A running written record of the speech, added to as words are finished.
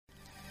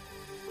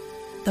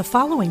The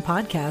following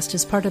podcast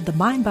is part of the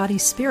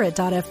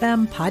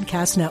MindBodySpirit.fm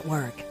podcast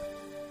network.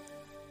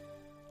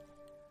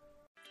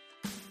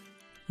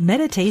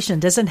 Meditation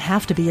doesn't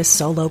have to be a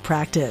solo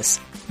practice.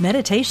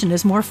 Meditation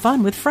is more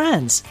fun with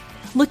friends.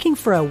 Looking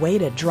for a way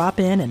to drop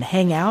in and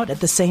hang out at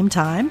the same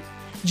time?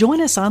 Join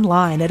us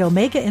online at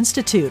Omega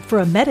Institute for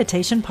a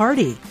meditation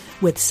party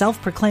with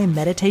self-proclaimed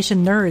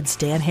meditation nerds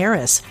Dan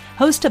Harris,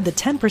 host of the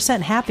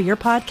 10% Happier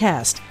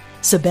podcast,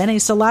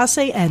 Sabene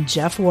Selassie, and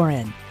Jeff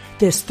Warren.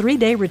 This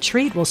 3-day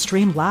retreat will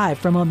stream live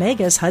from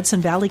Omega's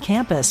Hudson Valley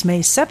campus May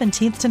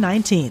 17th to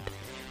 19th.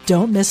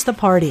 Don't miss the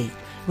party.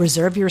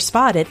 Reserve your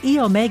spot at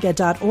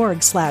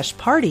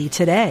eomega.org/party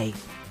today.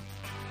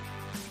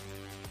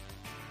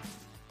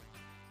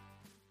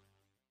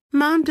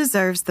 Mom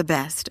deserves the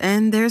best,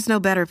 and there's no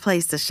better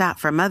place to shop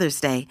for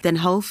Mother's Day than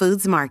Whole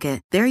Foods Market.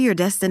 They're your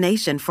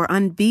destination for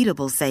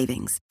unbeatable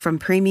savings, from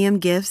premium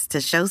gifts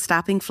to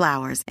show-stopping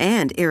flowers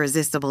and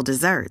irresistible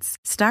desserts.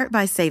 Start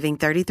by saving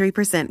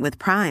 33% with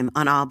Prime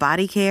on all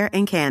body care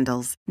and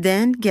candles.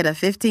 Then get a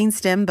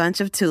 15-stem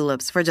bunch of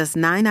tulips for just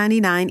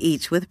 $9.99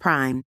 each with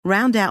Prime.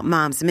 Round out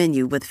Mom's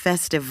menu with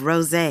festive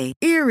rosé,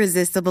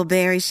 irresistible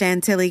berry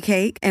chantilly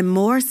cake, and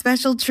more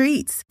special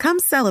treats. Come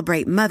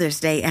celebrate Mother's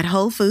Day at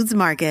Whole Foods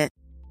Market.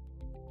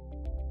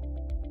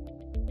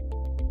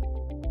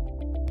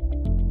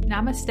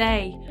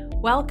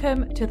 Namaste.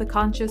 Welcome to the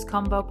Conscious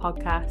Convo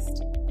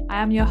podcast.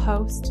 I am your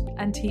host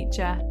and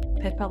teacher,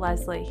 Pippa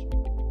Leslie.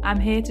 I'm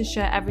here to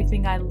share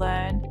everything I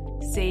learn,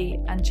 see,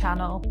 and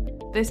channel.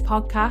 This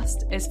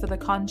podcast is for the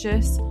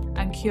conscious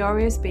and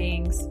curious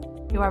beings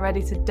who are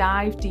ready to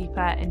dive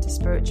deeper into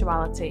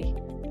spirituality.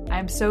 I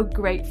am so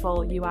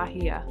grateful you are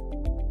here.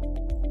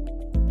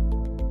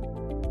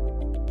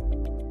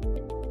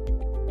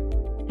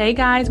 Hey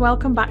guys,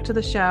 welcome back to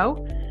the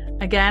show.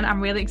 Again, I'm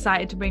really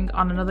excited to bring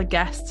on another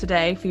guest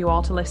today for you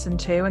all to listen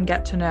to and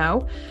get to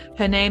know.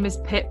 Her name is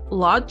Pip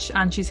Lodge,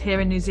 and she's here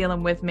in New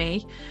Zealand with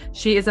me.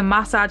 She is a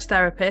massage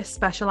therapist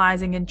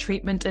specialising in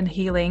treatment and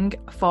healing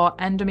for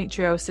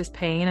endometriosis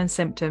pain and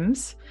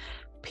symptoms,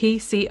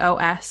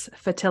 PCOS,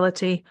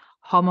 fertility,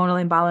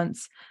 hormonal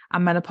imbalance,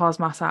 and menopause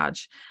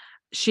massage.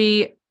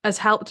 She has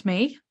helped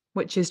me,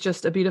 which is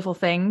just a beautiful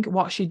thing.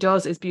 What she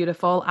does is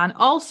beautiful. And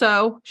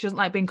also, she doesn't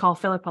like being called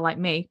Philippa like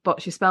me,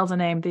 but she spells her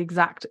name the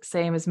exact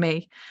same as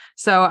me.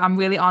 So I'm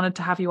really honoured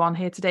to have you on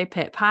here today,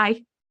 Pip.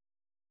 Hi.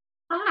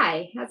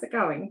 Hi, how's it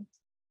going?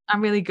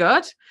 I'm really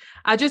good.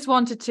 I just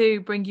wanted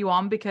to bring you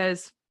on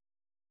because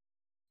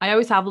I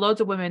always have loads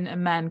of women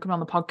and men come on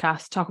the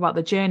podcast, talk about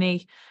the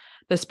journey,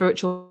 the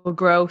spiritual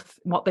growth,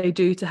 what they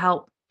do to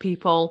help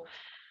people.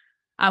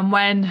 And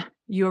when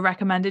you were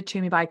recommended to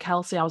me by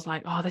Kelsey, I was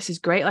like, oh, this is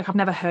great. Like, I've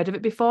never heard of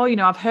it before. You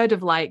know, I've heard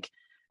of like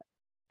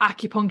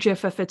acupuncture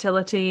for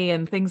fertility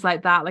and things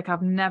like that. Like,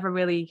 I've never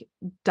really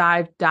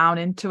dived down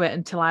into it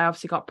until I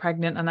obviously got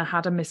pregnant and I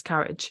had a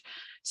miscarriage.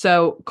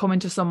 So coming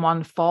to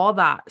someone for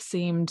that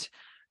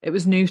it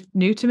was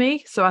new to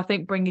me. So I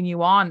think bringing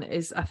you on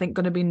is, I think,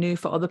 going to be new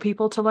for other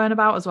people to learn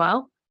about as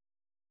well.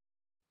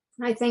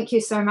 I thank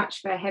you so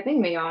much for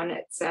having me on.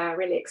 It's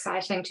really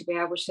exciting to be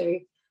able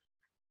to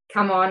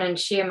come on and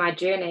share my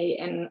journey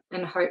and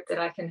hope that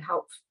I can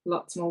help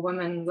lots more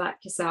women like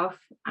yourself,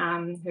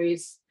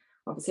 who's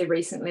obviously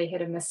recently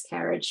had a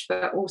miscarriage,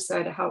 but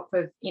also to help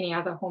with any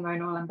other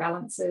hormonal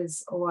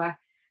imbalances, or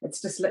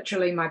it's just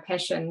literally my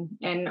passion.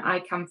 And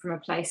I come from a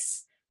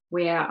place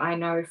where I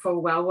know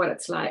full well what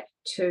it's like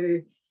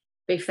to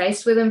be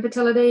faced with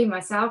infertility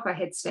myself. I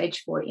had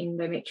stage 4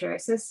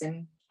 endometriosis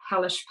and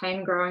hellish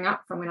pain growing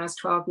up from when I was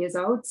 12 years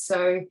old.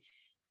 So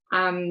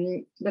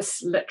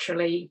this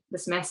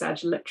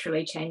massage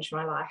literally changed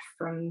my life,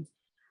 from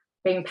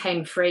being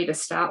pain-free to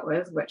start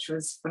with, which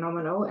was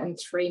phenomenal, and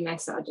 3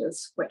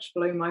 massages, which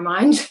blew my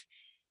mind.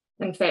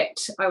 In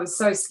fact, I was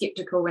so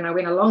skeptical when I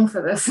went along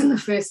for this in the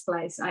first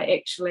place.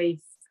 I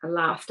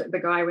laughed at the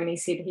guy when he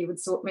said he would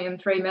sort me in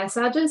 3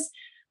 massages,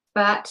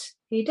 but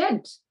he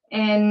did.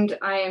 And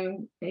I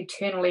am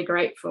eternally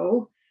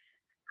grateful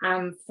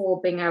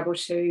for being able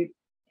to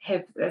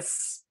have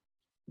this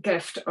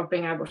gift of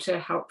being able to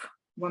help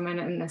women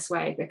in this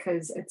way,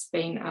 because it's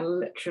been a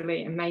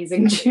literally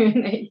amazing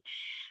journey.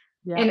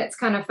 Yeah. And it's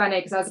kind of funny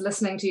because I was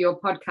listening to your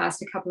podcast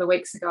a couple of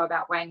weeks ago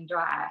about Wayne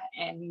Dyer,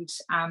 and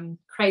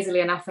crazily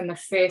enough, in the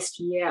first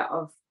year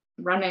of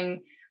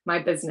running my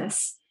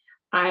business,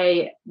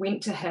 I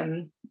went to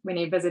him when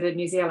he visited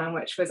New Zealand,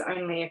 which was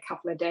only a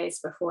couple of days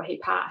before he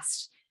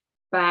passed.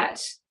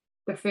 But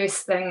the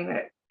first thing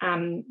that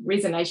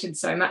resonated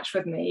so much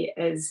with me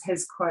is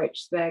his quote: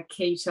 the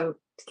key to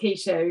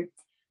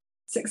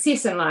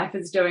success in life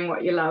is doing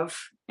what you love.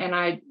 And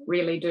I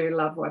really do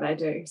love what I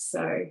do.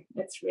 So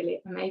it's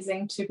really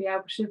amazing to be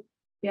able to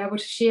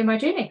share my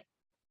journey.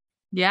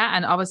 Yeah.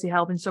 And obviously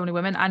helping so many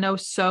women. I know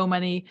so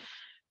many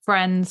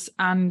friends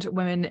and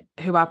women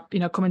who I've,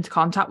 come into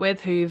contact with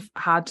who've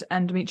had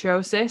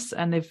endometriosis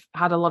and they've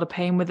had a lot of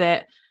pain with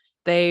it.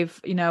 They've,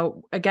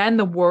 again,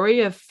 the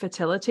worry of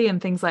fertility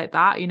and things like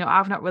that.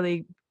 I've not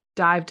really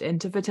dived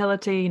into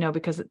fertility,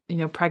 because,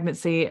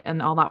 pregnancy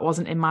and all that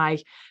wasn't in my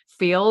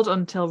field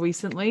until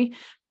recently.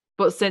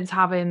 But since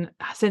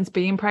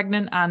being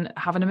pregnant and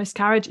having a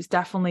miscarriage,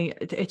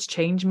 it's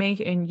changed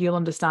me, and you'll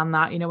understand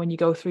that, when you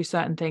go through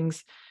certain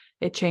things,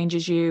 it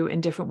changes you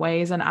in different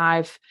ways. And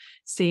I've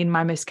seen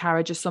my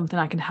miscarriage as something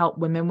I can help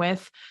women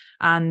with.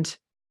 And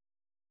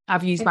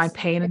I've used my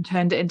pain and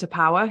turned it into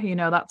power.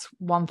 That's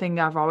one thing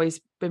I've always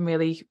been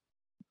really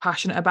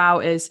passionate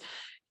about, is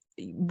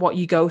what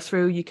you go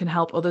through, you can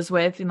help others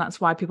with. And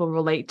that's why people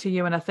relate to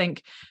you. And I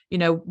think,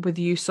 with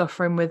you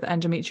suffering with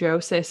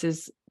endometriosis,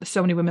 is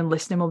so many women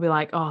listening will be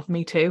like, oh,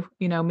 me too,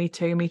 me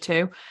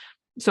too.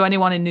 So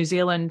anyone in New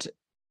Zealand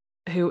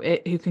who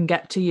can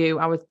get to you,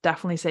 I would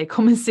definitely say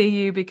come and see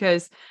you,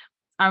 because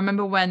I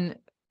remember when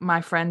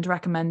my friend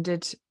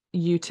recommended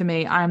you to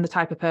me, I am the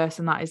type of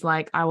person that is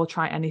like, I will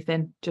try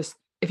anything. Just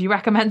if you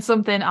recommend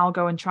something, I'll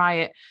go and try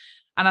it.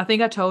 And I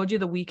think I told you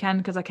the weekend,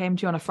 because I came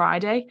to you on a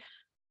Friday.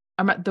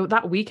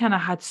 That weekend I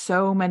had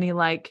so many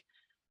like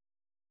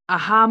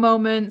aha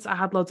moments. I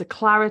had loads of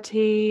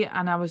clarity,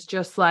 and I was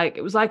just like,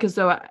 it was like as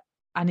though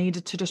I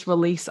needed to just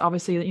release,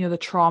 obviously, the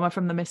trauma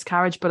from the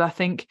miscarriage. But I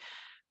think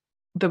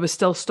there was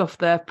still stuff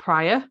there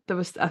prior.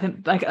 I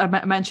think, like I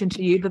mentioned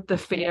to you, that the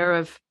fear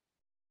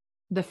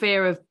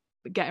of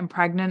getting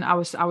pregnant, I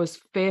was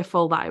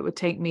fearful that it would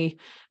take me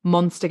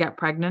months to get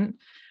pregnant,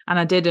 and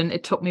I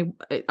didn't.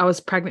 I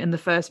was pregnant in the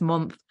first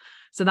month.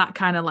 So that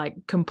kind of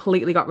like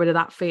completely got rid of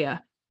that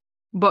fear.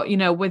 But,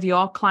 with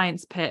your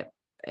clients, Pip,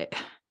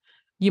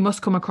 you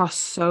must come across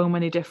so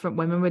many different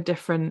women with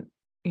different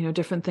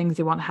things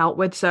they want help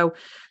with. So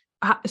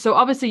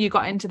obviously you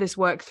got into this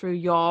work through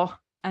your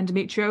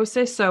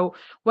endometriosis. So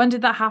when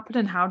did that happen,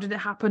 and how did it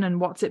happen,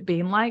 and what's it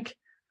been like?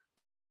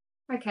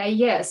 Okay,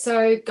 yeah.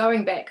 So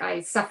going back,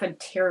 I suffered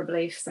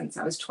terribly since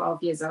I was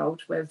 12 years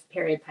old with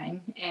period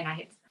pain, and I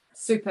had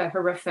super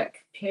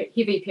horrific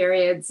heavy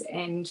periods,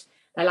 and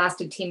they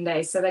lasted 10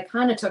 days. So they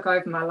kind of took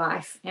over my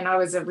life, and I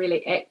was a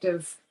really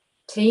active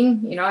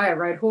teen. I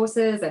rode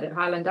horses, I did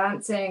Highland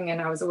dancing, and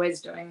I was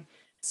always doing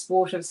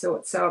sport of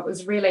sorts. So it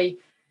was really,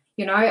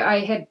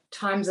 I had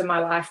times in my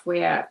life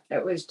where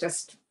it was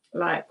just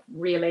like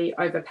really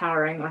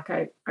overpowering. Like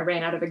I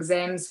ran out of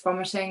exams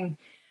vomiting.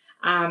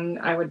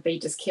 I would be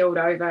just keeled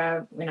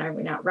over when I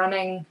went out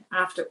running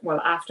after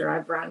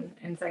I've run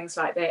and things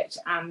like that.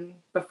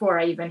 Before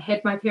I even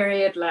had my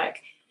period,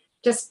 like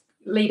just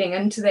leading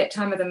into that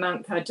time of the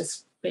month, I'd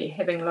just be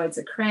having loads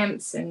of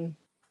cramps and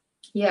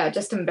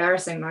just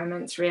embarrassing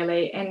moments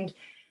really. And,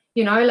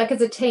 like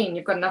as a teen,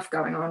 you've got enough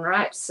going on,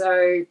 right?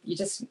 So you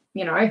just,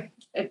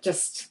 it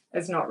just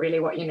is not really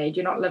what you need.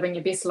 You're not living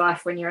your best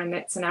life when you're in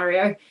that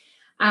scenario.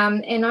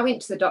 And I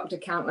went to the doctor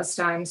countless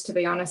times, to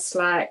be honest,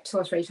 like 2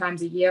 or 3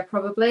 times a year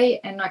probably.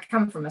 And I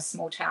come from a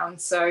small town,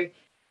 so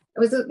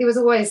there was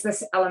always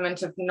this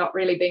element of not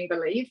really being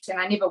believed. And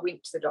I never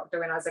went to the doctor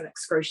when I was in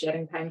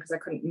excruciating pain, because I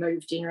couldn't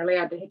move generally.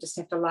 I'd just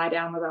have to lie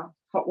down with a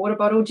hot water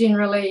bottle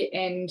generally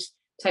and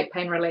take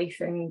pain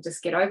relief and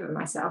just get over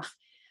myself.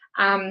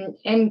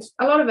 And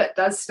a lot of it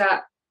does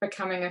start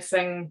becoming a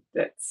thing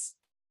that's,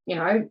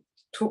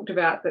 talked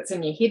about, that's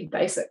in your head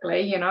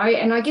basically, and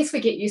I guess we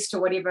get used to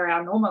whatever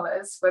our normal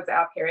is with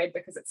our period,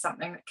 because it's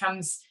something that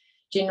comes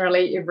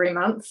generally every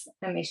month,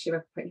 unless you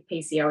have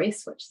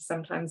PCOS, which is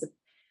sometimes a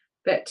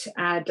bit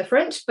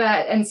different.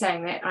 But in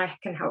saying that, I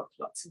can help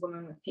lots of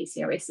women with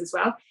PCOS as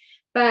well.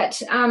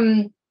 But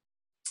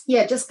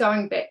just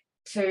going back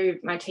to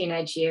my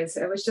teenage years,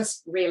 it was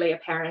just really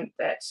apparent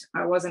that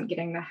I wasn't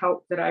getting the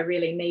help that I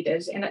really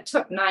needed, and it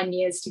took 9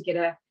 years to get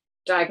a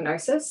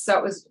diagnosis. So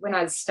it was when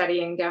I was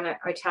studying down at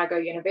Otago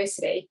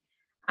University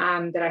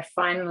that I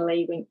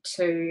finally went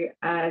to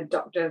a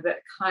doctor that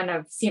kind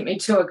of sent me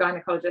to a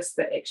gynecologist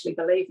that actually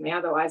believed me.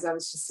 Otherwise, I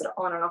was just sort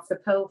of on and off the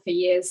pill for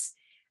years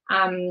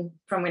from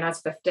when I was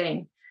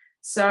 15.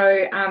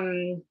 So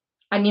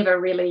I never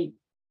really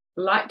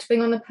liked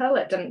being on the pill.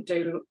 It didn't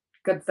do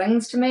good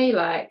things to me.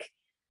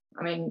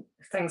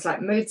 Things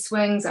like mood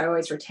swings. I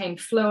always retained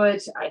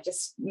fluid. I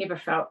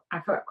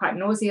felt quite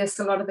nauseous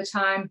a lot of the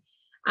time.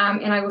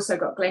 And I also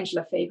got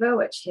glandular fever,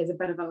 which has a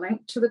bit of a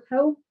link to the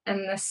pill,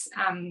 and this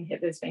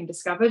has been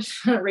discovered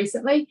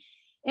recently.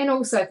 And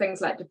also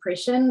things like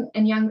depression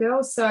in young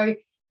girls. So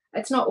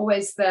it's not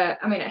always it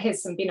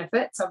has some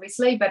benefits,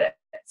 obviously, but it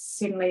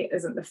certainly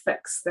isn't the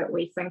fix that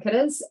we think it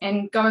is.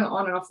 And going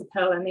on and off the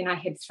pill, and then I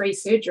had 3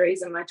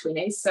 surgeries in my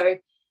 20s. So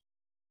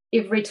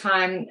every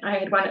time I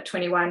had one at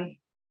 21,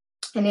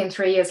 and then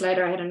 3 years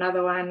later, I had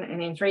another one.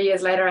 And then 3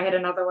 years later, I had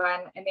another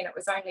one. And then it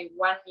was only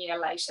 1 year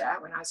later,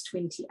 when I was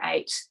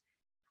 28,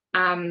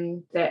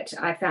 that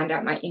I found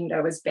out my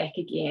endo was back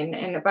again.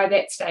 And by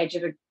that stage,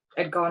 it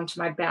had gone to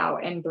my bowel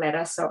and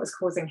bladder. So it was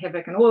causing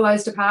havoc in all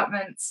those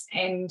departments.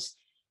 And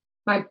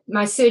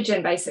my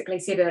surgeon basically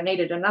said that I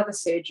needed another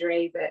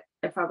surgery, that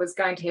if I was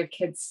going to have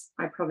kids,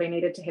 I probably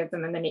needed to have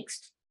them in the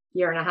next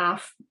year and a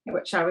half,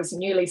 which I was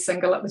newly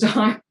single at the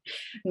time,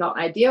 not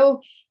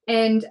ideal.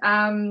 And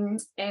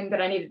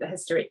that I needed a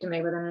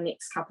hysterectomy within the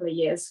next couple of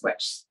years,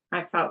 which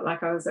I felt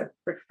like I was a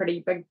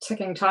pretty big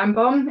ticking time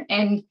bomb.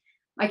 And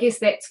I guess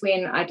that's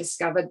when I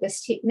discovered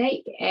this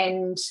technique,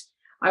 and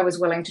I was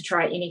willing to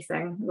try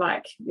anything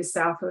like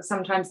yourself. Or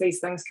sometimes these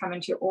things come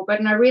into your orbit,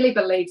 and I really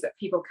believe that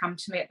people come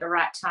to me at the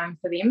right time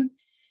for them,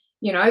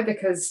 you know,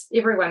 because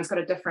everyone's got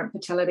a different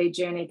fertility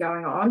journey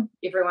going on.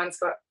 Everyone's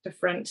got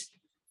different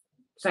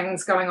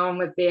things going on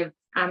with their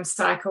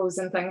cycles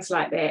and things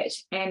like that.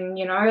 And,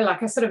 you know,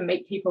 like I sort of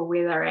meet people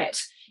where they're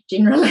at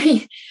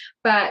generally.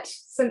 But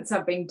since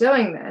I've been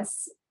doing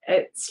this,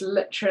 it's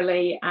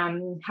literally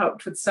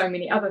helped with so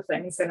many other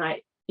things than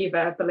I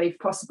ever believed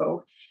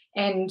possible.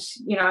 And,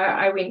 you know,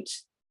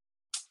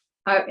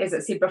 as I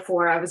said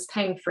before, I was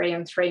pain-free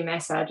in 3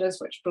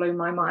 massages, which blew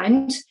my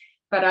mind.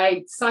 But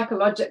I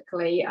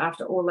psychologically,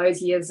 after all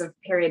those years of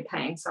period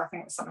pain, so I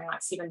think it was something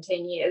like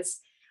 17 years,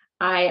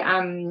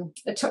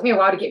 it took me a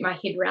while to get my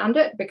head around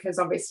it, because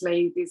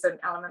obviously there's an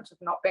element of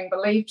not being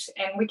believed,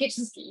 and we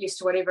just get used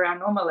to whatever our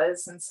normal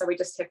is. And so we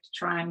just have to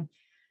try and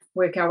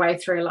work our way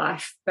through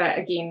life. But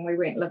again,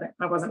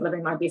 I wasn't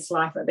living my best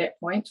life at that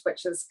point,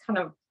 which is kind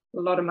of a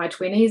lot of my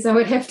 20s, I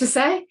would have to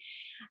say.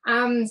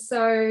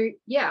 So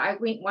yeah, I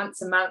went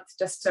once a month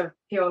just to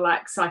feel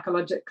like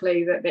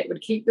psychologically that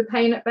would keep the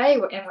pain at bay,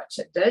 and which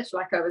it did.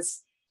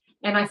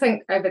 And I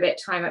think over that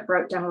time it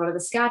broke down a lot of the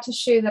scar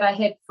tissue that I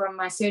had from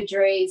my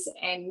surgeries,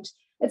 and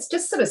it's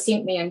just sort of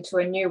sent me into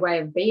a new way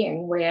of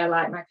being, where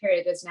like my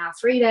period is now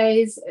 3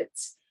 days.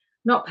 It's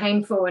not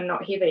painful and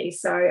not heavy.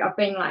 So I've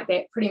been like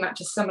that pretty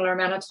much a similar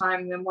amount of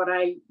time than what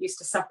I used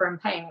to suffer in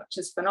pain, which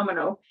is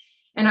phenomenal.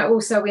 And I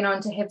also went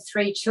on to have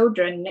 3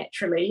 children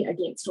naturally,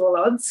 against all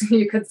odds,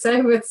 you could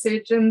say, with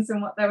surgeons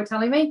and what they were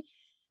telling me.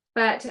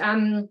 But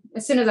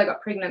as soon as I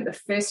got pregnant the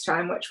first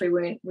time, which we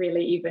weren't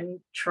really even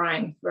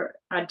trying,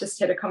 I just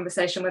had a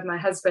conversation with my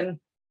husband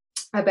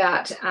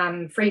about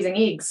freezing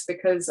eggs,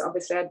 because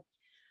obviously I'd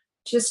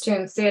just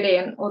turned 30,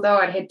 and although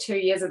I'd had 2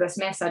 years of this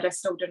massage, I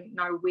still didn't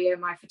know where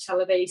my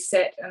fertility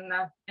sat in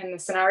the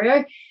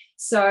scenario.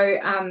 So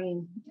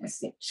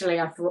essentially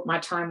I thought my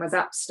time was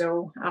up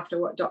still after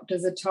what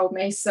doctors had told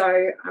me.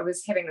 So I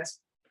was having this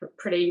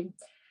pretty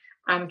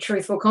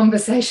truthful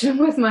conversation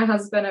with my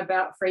husband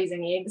about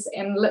freezing eggs,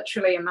 and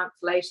literally a month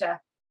later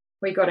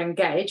we got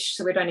engaged.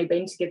 So we'd only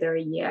been together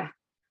a year,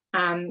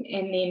 and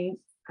then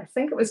I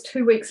think it was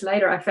 2 weeks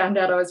later I found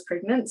out I was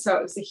pregnant. So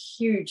it was a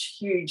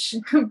huge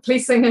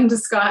blessing in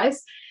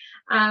disguise,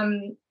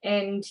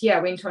 and yeah,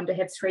 I went on to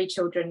have 3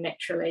 children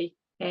naturally,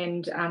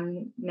 and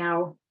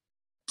now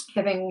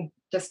having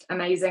just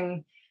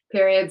amazing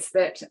periods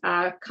that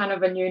are kind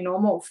of a new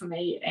normal for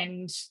me,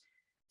 and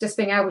just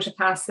being able to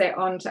pass that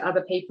on to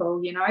other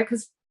people, you know,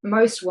 because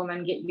most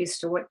women get used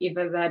to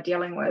whatever they're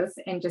dealing with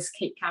and just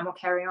keep calm or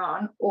carry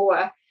on,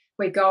 or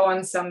we go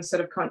on some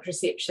sort of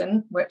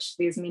contraception, which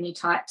there's many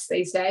types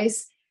these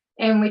days,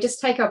 and we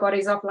just take our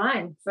bodies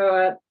offline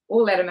for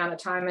all that amount of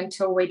time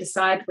until we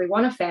decide we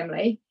want a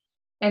family.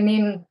 And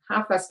then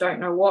half of us don't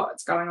know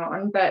what's going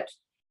on, but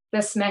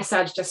this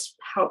massage just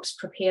helps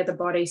prepare the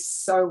body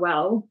so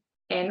well.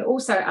 And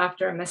also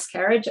after a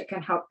miscarriage, it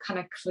can help kind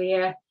of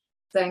clear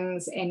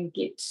things and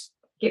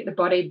get the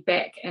body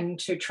back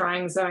into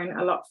trying zone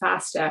a lot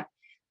faster.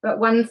 But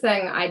one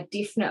thing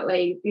there's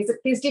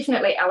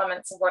definitely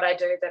elements of what I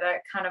do that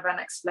are kind of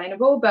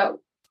unexplainable, but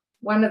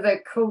one of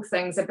the cool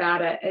things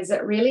about it is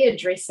it really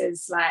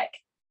addresses like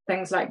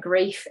things like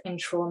grief and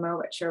trauma,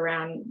 which are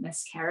around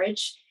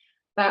miscarriage.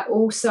 But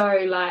also,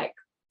 like,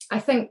 I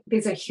think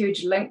there's a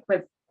huge link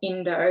with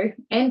endo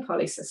and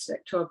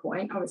polycystic to a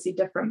point, obviously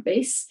different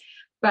beasts,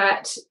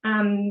 but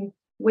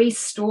we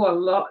store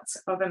lots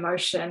of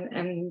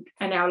emotion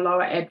in our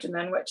lower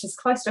abdomen, which is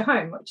close to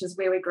home, which is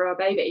where we grow a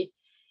baby.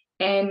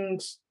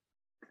 And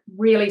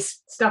really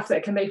stuff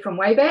that can be from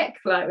way back,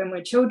 like when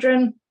we're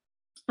children.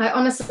 I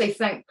honestly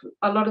think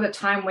a lot of the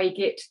time we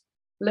get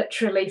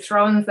literally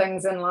thrown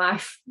things in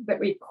life that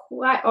we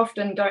quite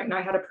often don't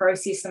know how to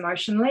process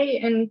emotionally.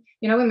 And,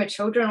 you know, when we're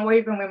children, or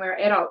even when we're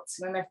adults,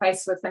 when we're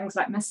faced with things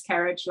like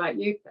miscarriage, like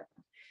you,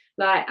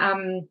 like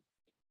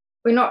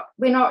we're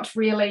not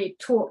really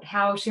taught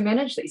how to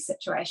manage these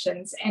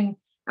situations, and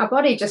our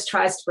body just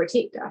tries to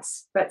protect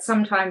us, but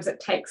sometimes it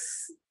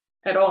takes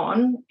it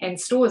on and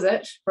stores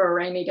it for a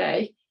rainy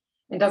day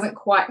and doesn't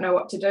quite know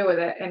what to do with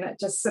it, and it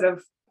just sort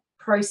of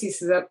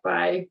processes it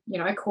by, you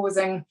know,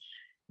 causing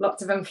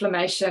lots of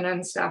inflammation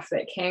and stuff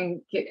that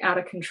can get out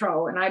of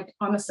control. And I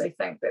honestly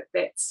think that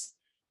it's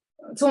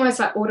almost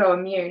like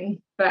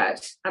autoimmune,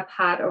 but a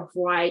part of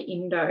why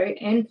endo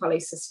and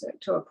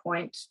polycystic to a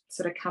point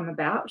sort of come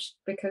about,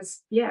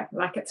 because yeah,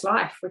 like it's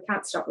life, we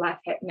can't stop life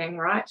happening,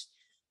 right?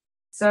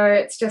 So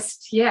it's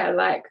just, yeah,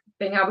 like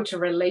being able to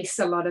release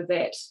a lot of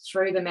that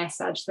through the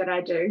massage that I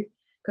do,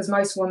 because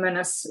most women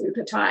are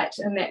super tight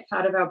in that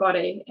part of our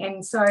body.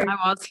 And so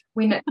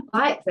when it's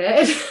like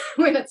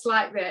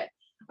that,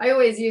 I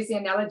always use the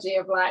analogy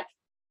of like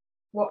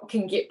what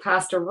can get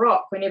past a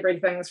rock when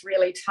everything's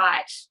really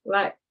tight,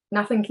 like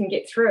nothing can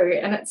get through.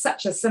 And it's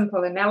such a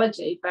simple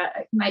analogy, but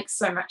it makes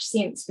so much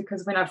sense,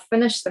 because when I've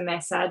finished the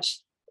massage,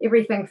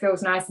 everything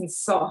feels nice and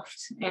soft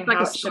and like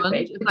how a it should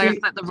sponge. be.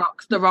 It's like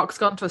the rock's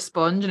gone to a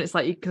sponge, and it's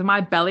like, because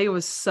my belly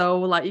was so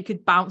like you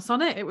could bounce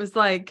on it. It was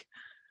like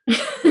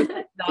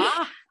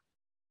that.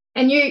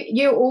 And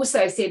you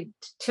also said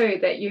too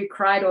that you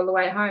cried all the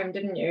way home,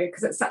 didn't you?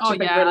 Because it's such a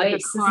big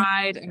release. Like I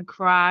cried and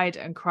cried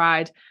and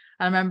cried.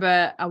 I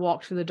remember I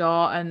walked through the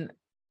door, and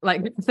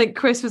like I think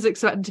Chris was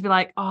expecting to be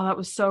like, "Oh, that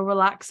was so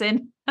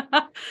relaxing,"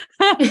 and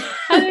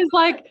it's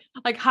like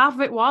half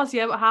of it was,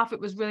 yeah, but half of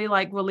it was really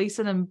like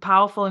releasing and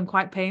powerful and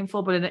quite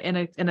painful, but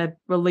in a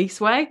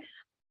release way.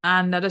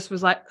 And I just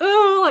was like,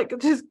 oh, like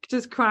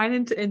just crying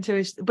into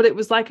it. But it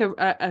was like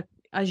a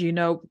as you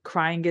know,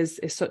 crying is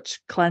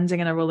such cleansing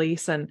and a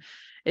release, and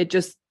it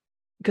just,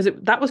 because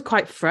that was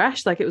quite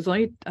fresh. Like it was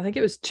only, I think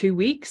it was 2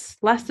 weeks,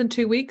 less than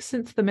 2 weeks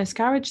since the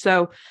miscarriage.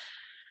 So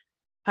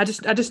I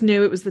just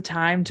knew it was the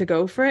time to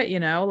go for it, you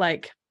know,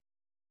 like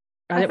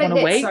I didn't want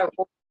to wait.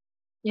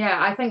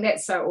 Yeah, I think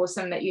that's so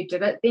awesome that you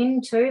did it then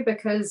too,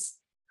 because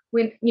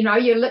when, you know,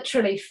 you're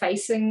literally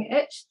facing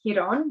it head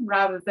on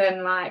rather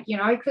than like, you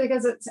know,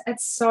 because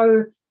it's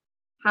so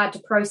hard to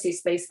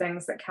process these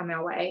things that come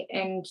our way.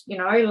 And, you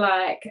know,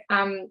 like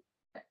in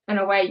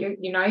a way,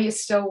 you know, you're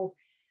still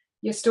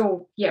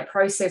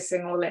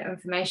processing all that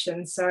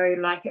information. So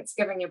like it's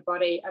giving your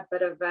body a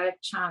bit of a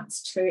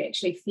chance to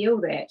actually feel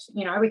that.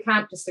 You know, we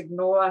can't just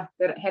ignore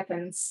that it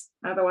happens,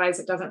 otherwise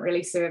it doesn't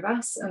really serve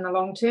us in the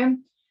long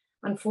term,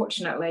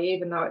 unfortunately.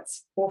 Even though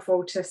it's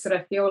awful to sort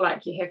of feel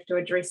like you have to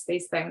address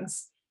these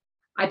things,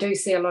 I do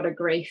see a lot of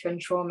grief and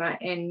trauma,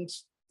 and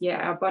yeah,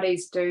 our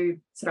bodies do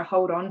sort of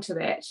hold on to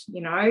that,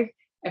 you know,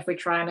 if we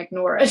try and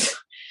ignore it.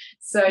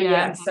 So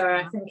so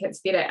I think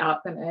it's better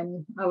out than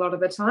in a lot of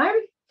the time.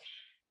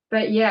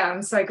 But yeah,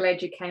 I'm so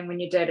glad you came when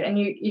you did. And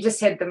you just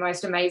had the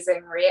most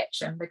amazing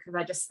reaction, because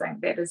I just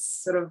think that is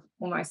sort of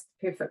almost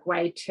the perfect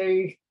way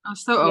to, I'm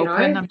so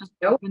open. I'm just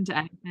open to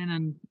anything,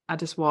 and I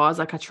just was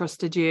like, I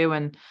trusted you.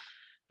 And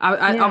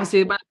I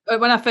obviously,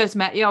 when I first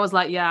met you, I was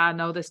like, yeah, I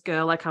know this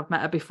girl, like I've met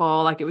her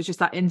before. Like it was just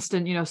that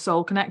instant, you know,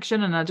 soul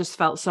connection, and I just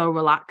felt so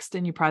relaxed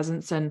in your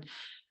presence, and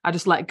I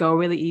just let go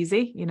really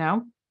easy, you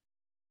know.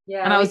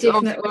 Yeah, and I was we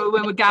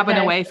were gabbing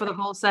away for the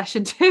whole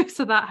session too,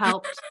 so that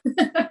helped.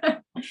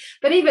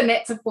 But even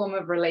that's a form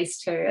of release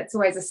too. It's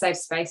always a safe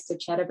space to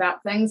chat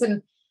about things.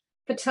 And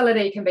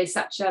fertility can be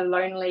such a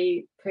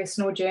lonely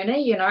personal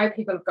journey. You know,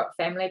 people have got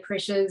family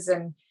pressures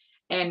and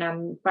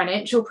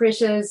financial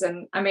pressures,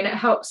 and I mean it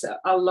helps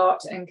a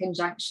lot in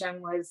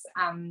conjunction with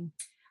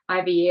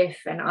IVF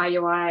and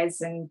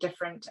IUIs and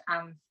different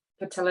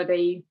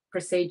fertility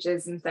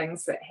procedures and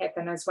things that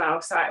happen as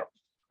well. So I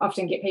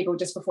often get people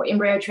just before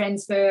embryo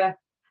transfer.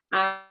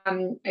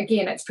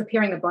 Again, it's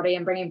preparing the body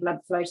and bringing blood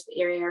flow to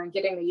the area and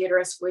getting the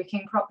uterus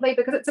working properly,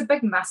 because it's a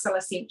big muscle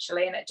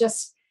essentially, and it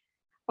just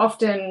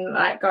often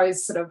like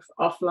goes sort of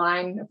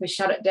offline if we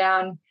shut it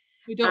down.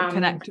 We don't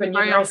connect with it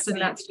very often,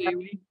 do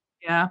we?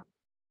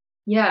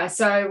 Yeah,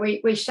 so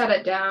we shut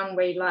it down,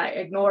 we like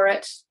ignore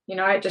it, you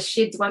know, it just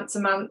sheds once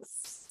a month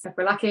if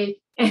we're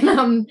lucky,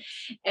 and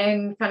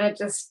kind of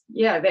just,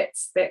 yeah,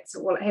 that's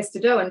all it has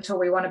to do until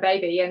we want a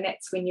baby, and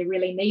that's when you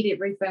really need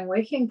everything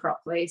working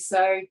properly.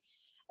 So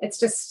it's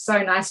just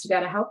so nice to be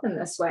able to help in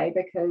this way,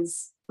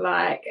 because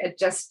like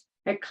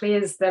it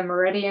clears the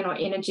meridian or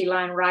energy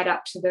line right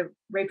up to the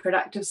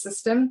reproductive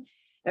system.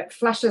 It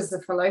flushes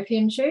the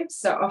fallopian tubes,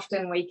 so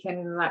often we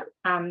can like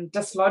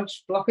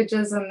dislodge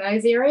blockages in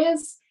those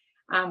areas,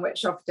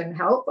 which often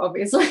help,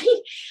 obviously.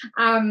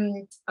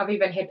 I've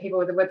even had people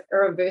with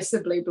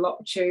irreversibly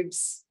blocked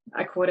tubes,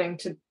 according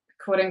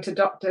to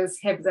doctors,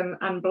 have them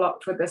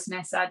unblocked with this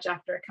massage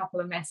after a couple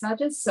of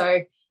massages.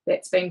 So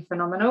that's been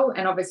phenomenal.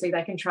 And obviously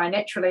they can try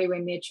naturally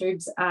when their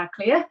tubes are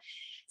clear.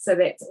 So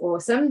that's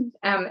awesome.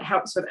 It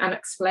helps with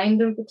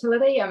unexplained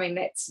infertility. I mean,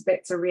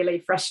 that's a really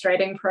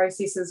frustrating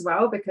process as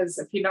well, because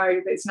if you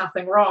know there's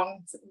nothing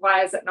wrong,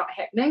 why is it not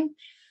happening?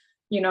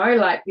 You know,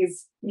 like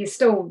there's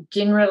still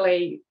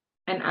generally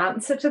an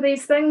answer to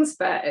these things,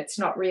 but it's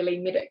not really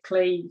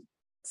medically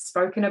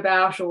spoken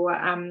about. Or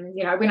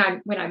you know,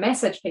 when I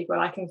massage people,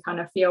 I can kind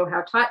of feel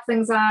how tight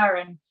things are,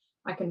 and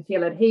I can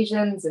feel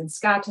adhesions and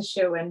scar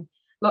tissue and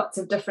lots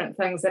of different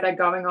things that are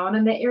going on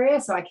in that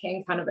area, so I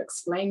can kind of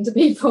explain to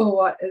people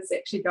what is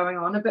actually going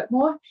on a bit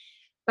more.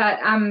 But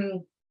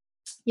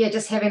yeah,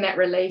 just having that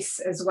release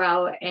as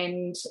well,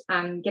 and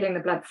getting the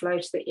blood flow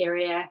to the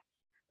area,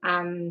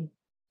 and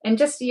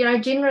just, you know,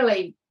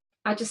 generally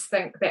I just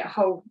think that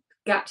whole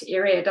gut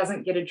area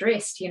doesn't get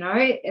addressed, you know.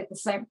 At the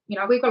same, you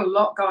know, we've got a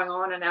lot going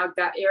on in our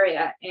gut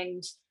area,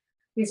 and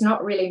there's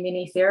not really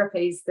many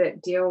therapies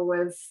that deal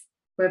with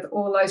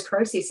all those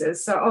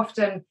processes. So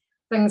often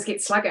things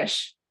get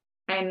sluggish,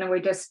 and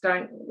we just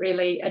don't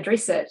really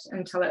address it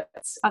until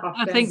it's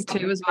I think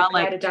too as well,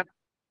 like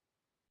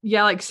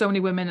yeah, like so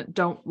many women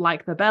don't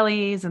like their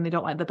bellies, and they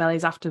don't like the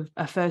bellies after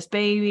a first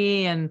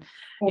baby, and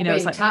you know,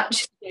 it's like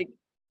touched.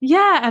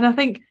 Yeah, and I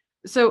think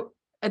so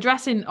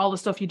addressing all the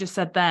stuff you just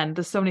said then,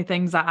 there's so many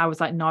things that I was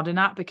like nodding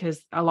at,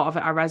 because a lot of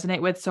it I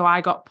resonate with. So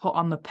I got put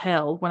on the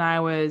pill when I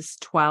was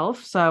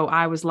 12, so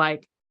I was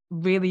like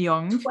really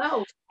young.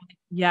 12.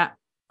 Yeah,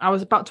 I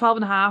was about 12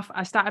 and a half.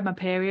 I started my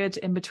period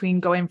in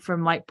between going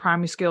from like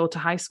primary school to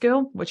high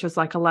school, which was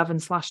like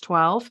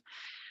 11/12.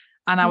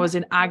 And I was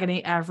in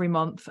agony every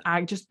month.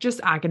 I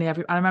just agony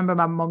I remember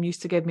my mum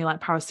used to give me like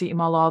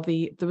paracetamol, or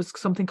there was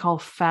something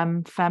called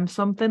fem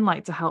something,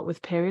 like to help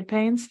with period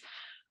pains.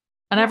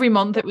 And every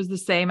month it was the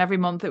same. Every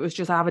month it was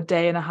just I have a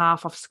day and a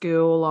half off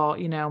school, or,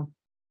 you know.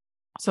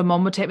 So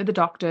mum would take me to the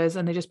doctors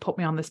and they just put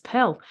me on this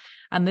pill.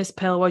 And this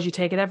pill was, you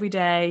take it every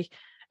day.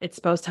 It's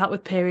supposed to help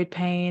with period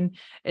pain.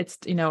 It's,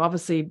 you know,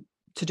 obviously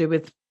to do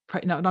with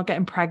not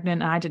getting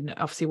pregnant. I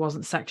obviously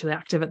wasn't sexually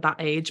active at that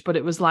age, but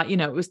it was like, you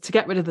know, it was to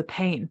get rid of the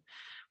pain.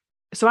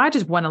 So I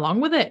just went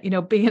along with it. You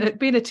know, being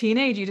a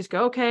teenager, you just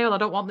go, okay, well, I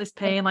don't want this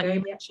pain. Like,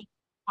 you want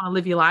to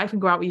live your life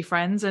and go out with your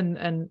friends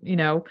and, you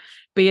know,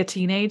 be a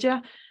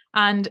teenager.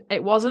 And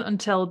it wasn't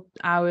until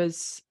I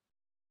was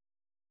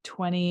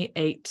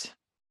 28.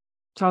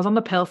 So I was on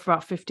the pill for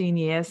about 15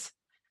 years.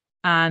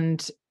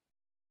 And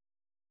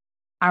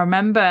I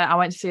remember I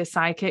went to see a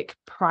psychic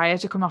prior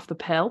to come off the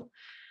pill.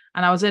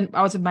 And I was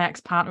with my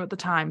ex-partner at the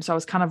time. So I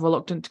was kind of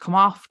reluctant to come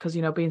off because,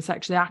 you know, being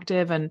sexually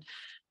active. And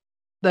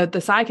the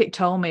psychic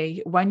told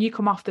me, when you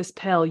come off this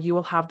pill, you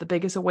will have the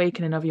biggest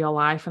awakening of your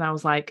life. And I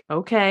was like,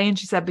 okay. And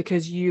she said,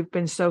 because you've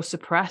been so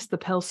suppressed, the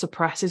pill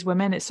suppresses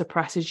women. It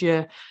suppresses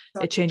it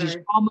changes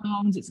your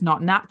hormones. It's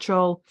not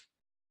natural.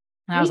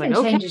 And I was like,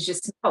 okay. It changes your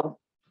soul.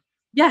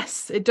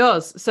 Yes, it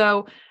does.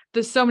 So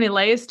there's so many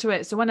layers to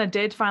it. So when I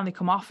did finally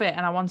come off it,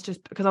 and I wanted to,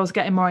 because I was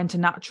getting more into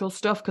natural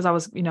stuff, because I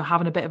was, you know,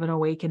 having a bit of an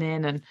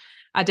awakening, and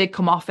I did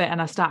come off it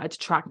and I started to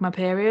track my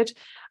period.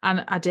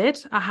 And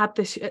I had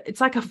this,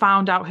 it's like I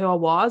found out who I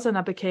was, and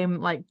I became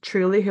like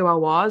truly who I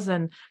was,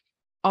 and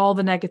all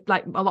the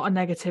like a lot of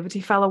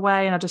negativity fell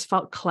away, and I just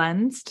felt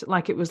cleansed.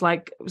 Like it was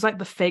like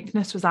the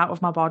fakeness was out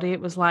of my body.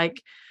 It was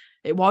like,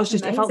 it was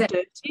just, amazing. It felt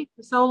dirty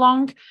for so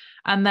long.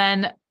 And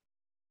then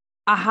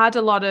I had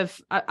a lot of,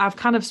 I've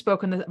kind of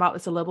spoken about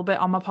this a little bit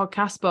on my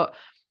podcast, but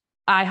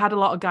I had a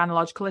lot of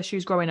gynecological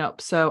issues growing up.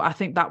 So I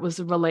think that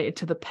was related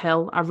to the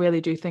pill. I really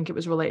do think it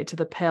was related to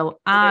the pill.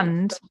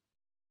 And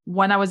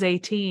when I was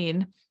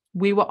 18,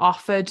 we were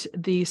offered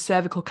the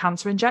cervical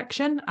cancer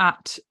injection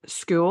at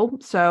school.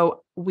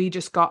 So we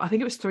just got, I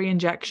think it was 3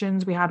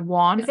 injections. We had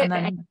one. And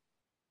then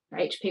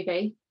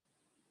HPV?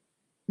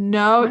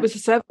 No, it was a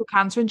cervical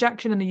cancer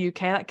injection in the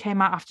UK that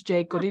came out after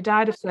Jade Goody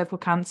died of cervical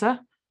cancer.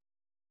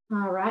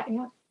 All right,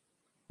 yeah.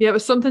 Yeah, it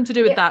was something to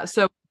do with that.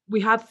 So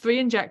we had 3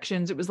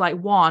 injections. It was like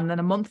 1, then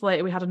a month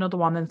later we had another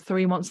one, then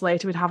 3 months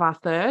later we'd have our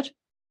 3rd.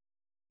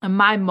 And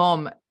my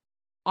mum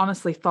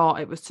honestly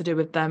thought it was to do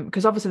with them,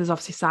 because there's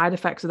obviously side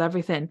effects with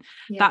everything.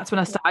 That's when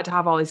I started to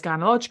have all these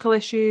gynecological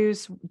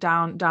issues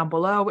down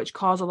below, which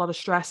caused a lot of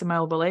stress in my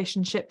old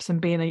relationships, and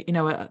being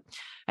an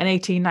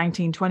 18,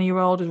 19,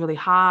 20-year-old was really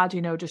hard,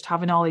 you know, just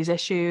having all these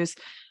issues.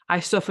 I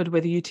suffered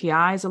with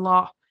UTIs a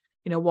lot.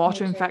 You know,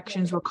 water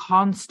infections were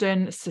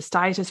constant.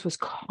 Cystitis was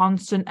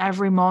constant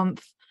every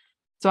month.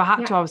 So I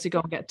had to obviously go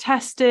and get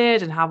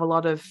tested and have a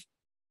lot of,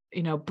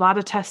 you know,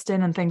 bladder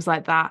testing and things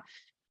like that.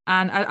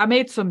 And I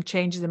made some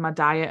changes in my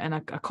diet, and I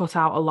cut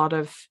out a lot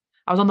of,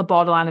 I was on the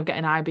borderline of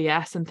getting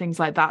IBS and things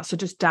like that. So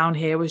just down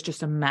here was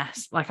just a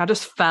mess. Like I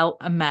just felt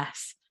a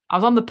mess. I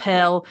was on the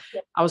pill.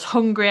 I was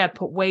hungry. I'd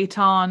put weight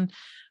on.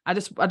 I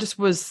just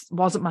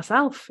wasn't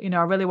myself. You know,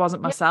 I really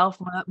wasn't myself.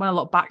 When I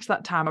look back to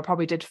that time, I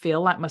probably did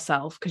feel like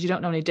myself, because you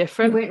don't know any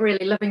different. You weren't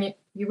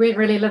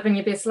really living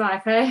your best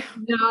life, eh?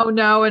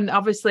 No. And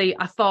obviously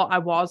I thought I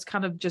was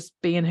kind of just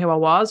being who I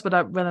was, but I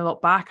really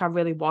look back, I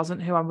really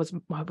wasn't who I was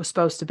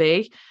supposed to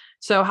be.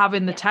 So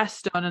having the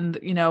test done and,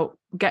 you know,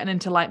 getting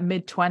into like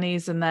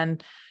mid-20s and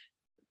then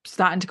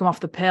starting to come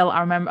off the pill.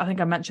 I think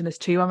I mentioned this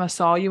to you when I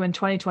saw you in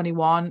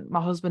 2021.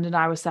 My husband and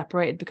I were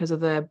separated because of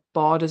the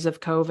borders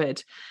of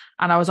COVID.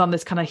 And I was on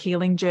this kind of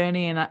healing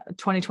journey. And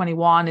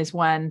 2021 is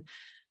when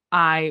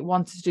I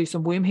wanted to do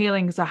some womb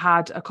healing, because I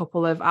had a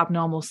couple of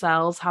abnormal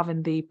cells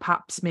having the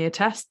pap smear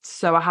tests.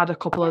 So I had a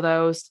couple of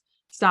those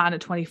starting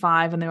at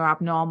 25 and they were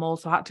abnormal.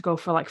 So I had to go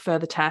for like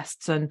further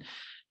tests. And,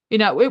 you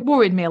know, it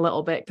worried me a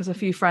little bit, because a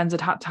few friends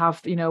had to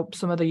have, you know,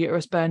 some of the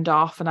uterus burned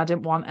off, and I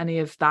didn't want any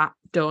of that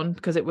done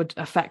because it would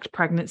affect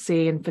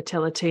pregnancy and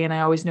fertility. And I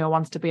always knew I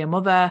wanted to be a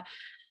mother.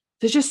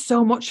 There's just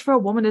so much for a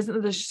woman, isn't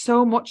there? There's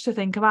so much to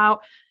think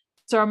about.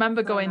 So I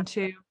remember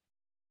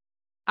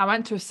I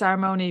went to a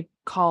ceremony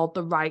called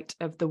the Rite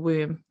of the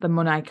Womb, the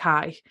Munai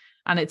Kai,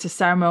 and it's a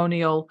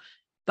ceremonial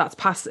that's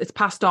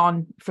passed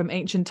on from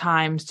ancient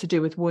times to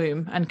do with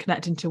womb and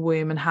connecting to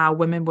womb, and how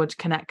women would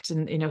connect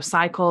and, you know,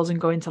 cycles and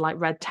go into like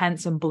red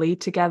tents and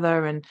bleed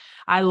together. And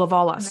I love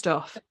all that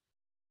stuff.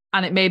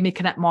 And it made me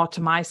connect more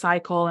to my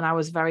cycle. And I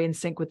was very in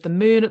sync with the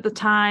moon at the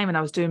time. And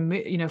I was doing,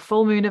 you know,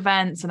 full moon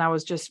events. And I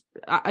was just,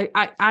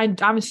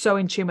 I'm so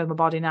in tune with my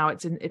body now.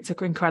 It's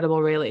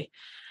incredible, really.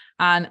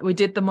 And we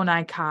did the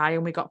Munai Kai,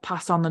 and we got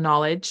passed on the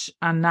knowledge.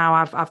 And now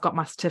I've got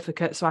my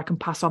certificate, so I can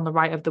pass on the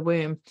Rite of the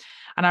Womb.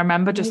 And I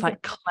remember just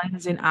like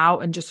cleansing out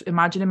and just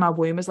imagining my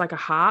womb as like a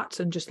heart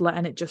and just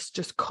letting it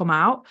just come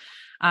out.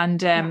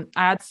 And I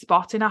had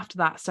spotting after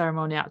that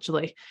ceremony,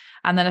 actually.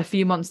 And then a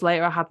few months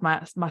later, I had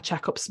my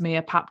checkup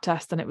smear pap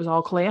test and it was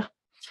all clear.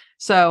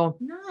 So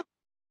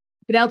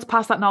being able to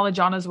pass that knowledge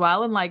on as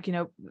well. And like, you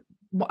know,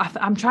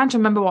 I'm trying to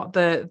remember what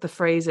the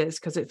phrase is,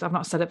 because I've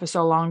not said it for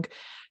so long.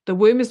 The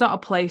womb is not a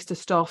place to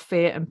store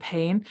fear and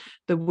pain.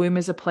 The womb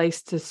is a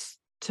place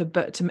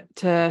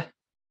to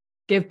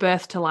give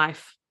birth to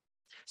life.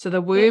 So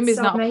the womb is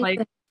not a place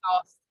to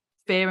store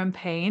fear and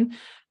pain.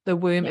 The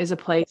womb is a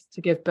place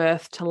to give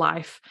birth to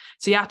life.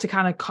 So you have to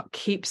kind of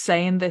keep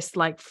saying this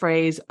like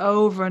phrase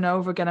over and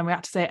over again. And we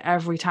had to say it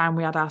every time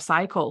we had our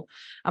cycle.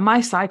 And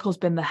my cycle's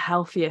been the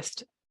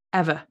healthiest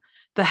ever.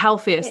 The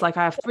healthiest. Like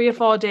I have 3 or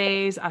 4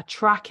 days, I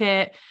track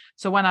it.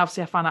 So when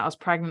obviously I found out I was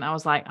pregnant, I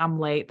was like, I'm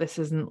late. This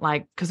isn't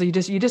like, because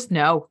you just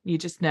know.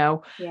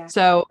 Yeah.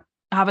 So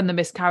having the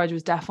miscarriage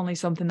was definitely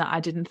something that I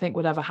didn't think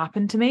would ever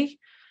happen to me.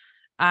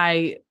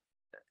 I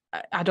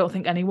don't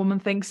think any woman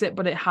thinks it,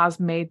 but it has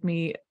made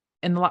me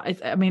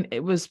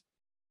it was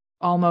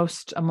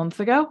almost a month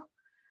ago.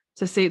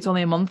 To see it's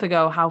only a month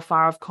ago, how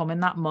far I've come in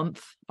that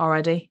month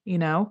already, you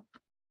know?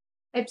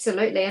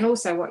 Absolutely. And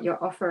also what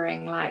you're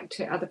offering like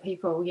to other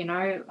people, you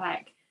know,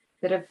 like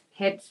that have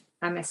had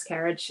a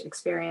miscarriage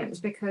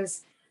experience,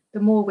 because the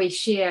more we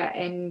share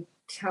and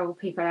tell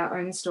people our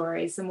own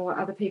stories, the more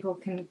other people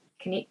can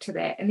connect to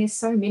that. And there's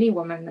so many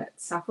women that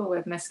suffer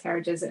with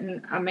miscarriages,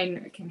 and I mean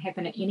it can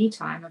happen at any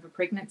time of a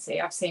pregnancy.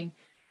 I've seen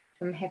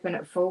them happen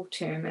at full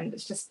term, and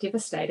it's just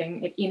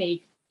devastating at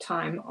any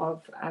time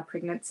of a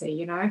pregnancy,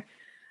 you know.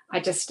 I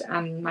just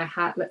my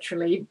heart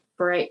literally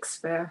breaks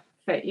for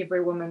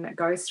every woman that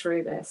goes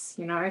through this,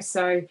 you know.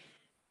 So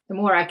the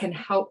more I can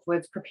help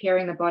with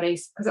preparing the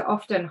bodies, because it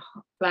often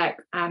like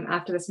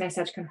after this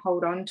massage can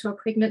hold on to a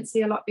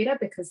pregnancy a lot better,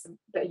 because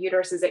the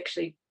uterus is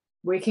actually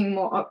working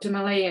more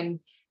optimally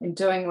and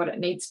doing what it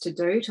needs to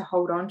do to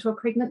hold on to a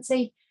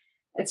pregnancy.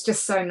 It's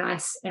just so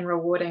nice and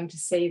rewarding to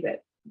see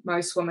that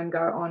most women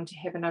go on to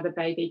have another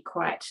baby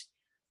quite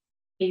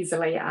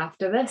easily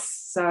after this.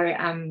 So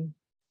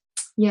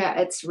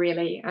it's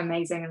really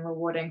amazing and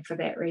rewarding for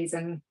that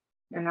reason,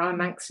 you know,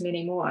 amongst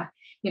many more.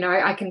 You know,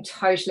 I can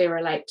totally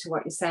relate to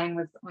what you're saying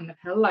with on the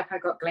pill. Like I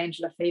got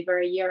glandular fever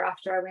a year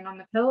after I went on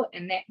the pill,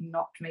 and that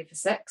knocked me for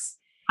 6.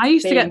 I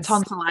used to get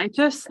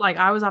tonsillitis. Like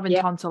I was having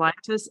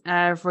tonsillitis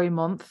every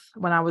month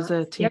when I was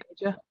a teenager.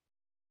 Yep.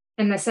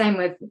 And the same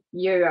with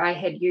you. I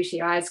had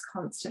UTIs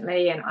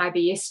constantly and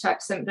IBS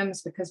type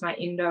symptoms because my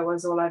endo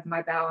was all over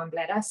my bowel and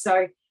bladder.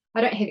 So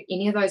I don't have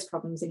any of those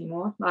problems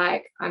anymore.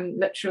 Like I'm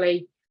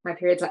literally, my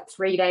period's like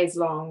 3 days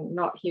long,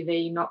 not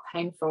heavy, not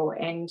painful.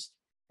 And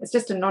it's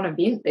just a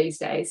non-event these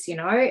days, you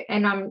know.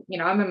 And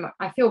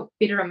I feel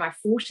better in my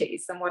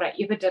 40s than what I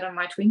ever did in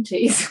my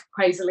 20s,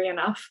 crazily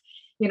enough,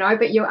 you know.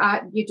 But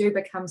you do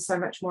become so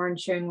much more in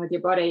tune with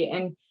your body.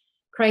 And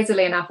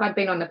crazily enough, I'd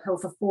been on the pill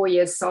for 4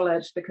 years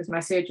solid because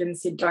my surgeon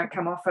said don't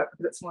come off it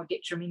because it's more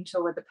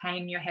detrimental with the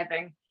pain you're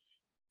having.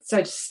 So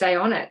just stay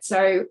on it.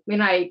 So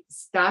when I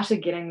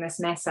started getting this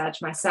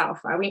massage myself,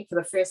 I went for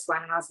the first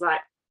one and I was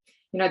like,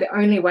 you know, the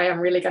only way I'm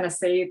really going to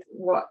see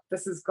what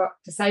this has got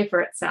to say for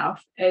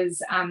itself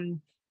is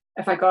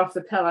if I got off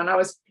the pill. And I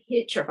was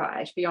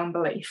petrified beyond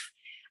belief.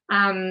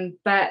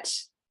 But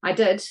I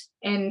did.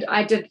 And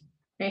I did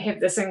have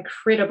this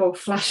incredible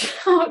flush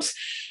out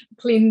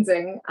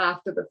cleansing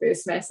after the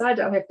first massage,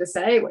 I'll have to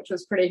say, which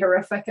was pretty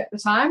horrific at the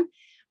time.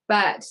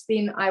 But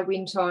then I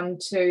went on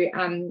to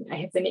I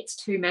have the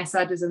next 2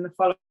 massages in the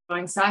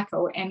following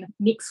cycle, and the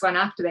next one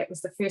after that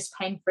was the first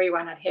pain-free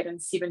one I'd had in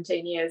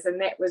 17 years,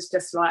 and that was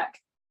just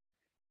like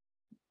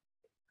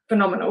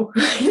phenomenal.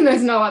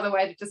 There's no other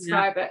way to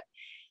describe it.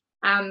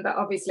 But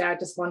obviously I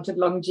just wanted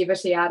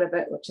longevity out of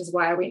it, which is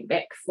why I went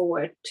back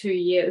for 2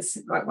 years,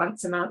 like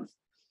once a month.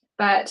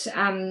 But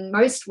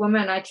most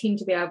women I tend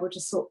to be able to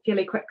sort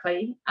fairly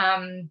quickly,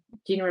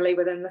 generally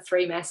within the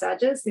 3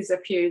 massages. There's a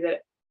few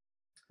that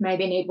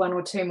maybe need 1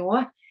 or 2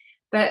 more,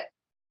 but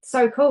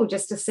so cool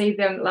just to see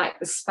them, like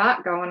the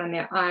spark go on in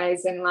their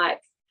eyes, and like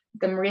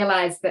them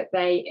realize that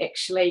they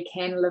actually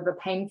can live a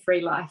pain-free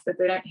life, that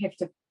they don't have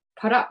to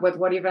put up with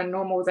whatever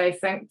normal they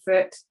think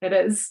that it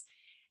is,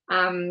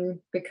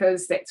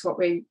 because that's what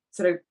we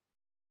sort of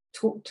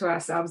talk to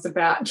ourselves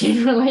about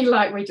generally.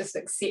 Like we just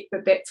accept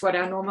that that's what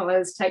our normal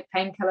is, take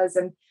painkillers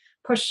and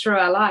push through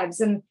our lives.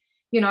 And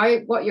you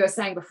know what you were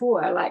saying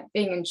before, like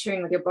being in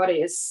tune with your body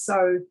is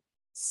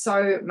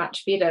so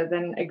much better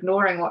than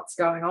ignoring what's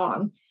going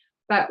on.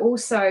 But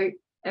also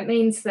it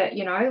means that,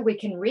 you know, we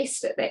can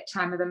rest at that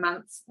time of the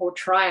month, or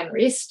try and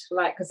rest,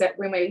 like, because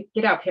when we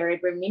get our period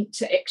we're meant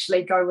to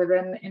actually go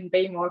within and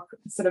be more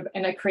sort of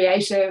in a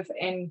creative,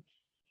 and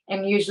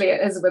usually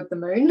it is with the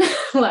moon,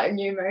 like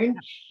new moon.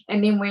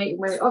 And then when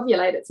we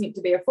ovulate, it's meant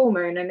to be a full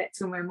moon, and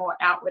that's when we're more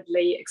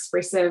outwardly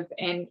expressive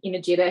and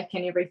energetic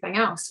and everything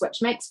else,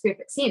 which makes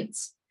perfect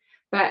sense.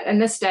 But in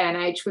this day and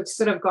age, we've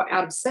sort of got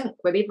out of sync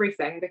with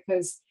everything,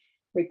 because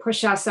we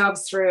push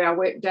ourselves through our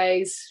work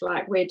days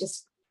like we're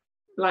just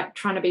like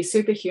trying to be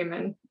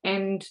superhuman,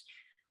 and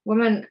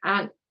women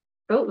aren't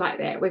built like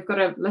that. We've got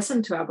to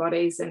listen to our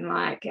bodies, and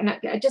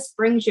it just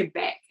brings you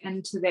back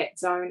into that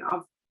zone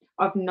of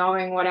of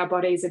knowing what our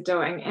bodies are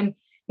doing. And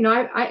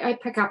I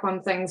pick up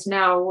on things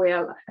now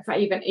where if I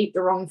even eat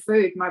the wrong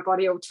food, my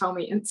body will tell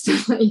me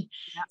instantly.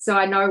 Yeah. So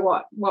I know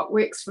what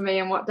works for me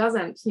and what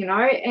doesn't, and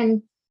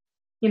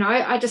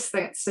I just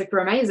think it's super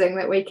amazing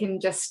that we can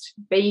just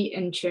be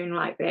in tune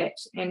like that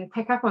and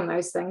pick up on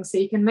those things, so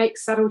you can make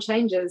subtle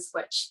changes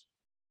which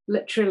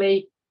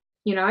literally,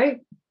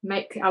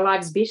 make our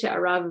lives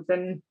better rather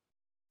than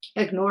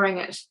ignoring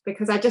it.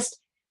 Because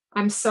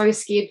I'm so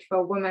scared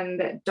for women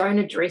that don't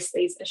address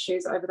these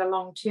issues over the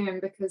long term,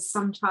 because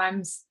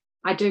sometimes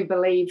I do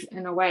believe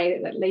in a way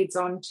that leads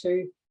on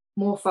to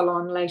more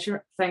full-on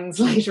things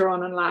later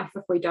on in life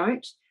if we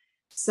don't.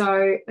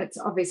 So it's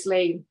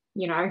obviously,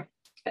 it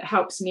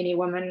helps many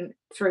women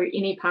through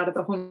any part of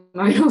the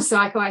hormonal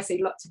cycle. I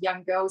see lots of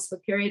young girls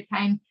with period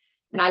pain,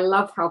 and I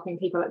love helping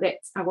people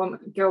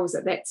girls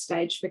at that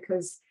stage,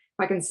 because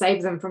if I can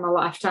save them from a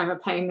lifetime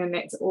of pain, then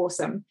that's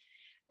awesome.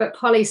 But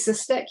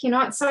polycystic,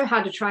 it's so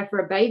hard to try for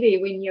a baby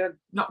when you're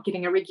not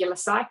getting a regular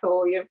cycle,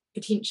 or you're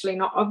potentially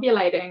not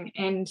ovulating.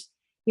 And,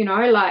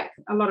 like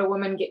a lot of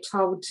women get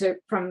told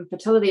from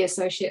fertility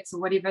associates or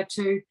whatever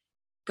to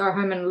go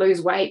home and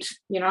lose weight,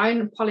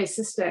 and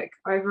polycystic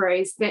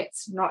ovaries,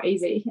 that's not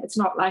easy. It's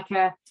not like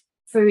a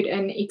food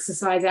in,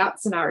 exercise out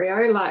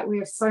scenario. Like,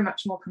 we are so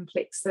much more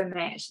complex than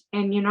that.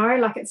 And,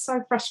 like, it's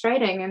so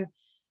frustrating. And,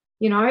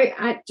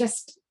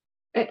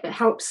 it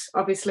helps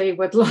obviously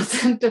with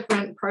lots of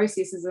different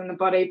processes in the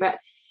body, but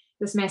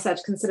this massage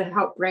can sort of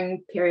help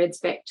bring periods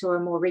back to a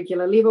more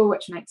regular level,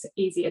 which makes it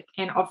easier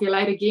and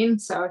ovulate again.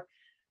 So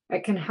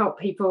it can help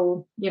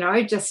people,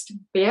 just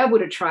be able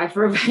to try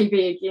for a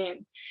baby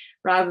again,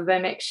 rather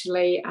than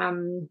actually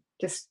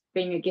just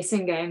being a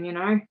guessing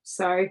game,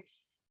 So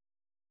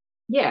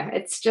yeah,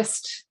 it's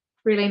just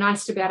really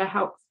nice to be able to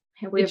help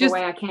whatever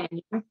way I can.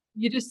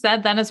 You just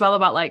said then as well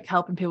about like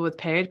helping people with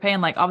period pain.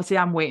 Like, obviously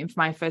I'm waiting for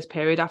my first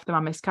period after my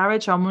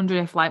miscarriage. So I'm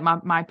wondering if like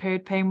my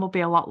period pain will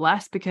be a lot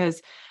less,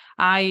 because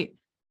I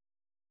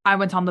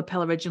went on the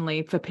pill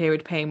originally for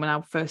period pain when I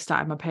first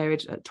started my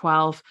period at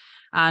 12.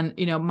 And,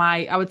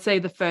 I would say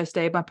the first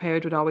day of my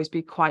period would always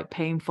be quite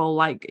painful,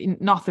 like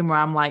nothing where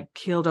I'm like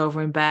keeled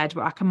over in bed,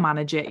 but I can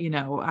manage it.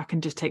 I can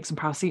just take some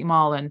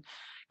paracetamol and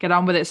get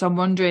on with it. So I'm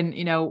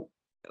wondering,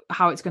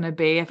 how it's going to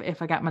be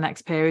if I get my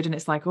next period and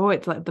it's like, oh,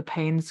 it's like the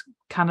pain's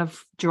kind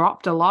of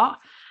dropped a lot,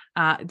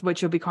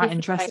 which will be quite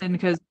interesting,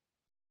 because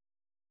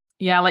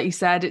like you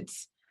said,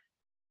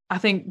 I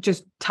think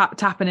just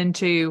tapping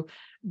into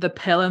the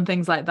pill and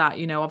things like that,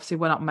 obviously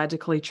we're not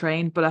medically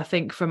trained, but I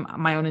think from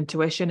my own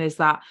intuition is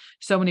that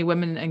so many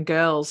women and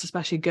girls,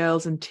 especially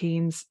girls and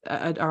teens,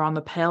 are on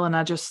the pill.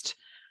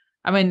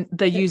 And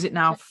they use it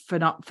now to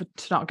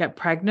not get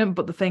pregnant.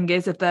 But the thing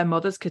is, if their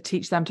mothers could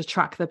teach them to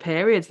track their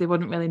periods, they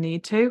wouldn't really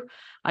need to.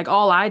 Like,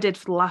 all I did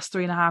for the last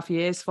 3.5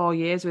 years, 4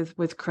 years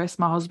with Chris,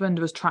 my husband,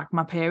 was track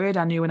my period.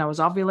 I knew when I was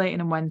ovulating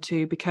and when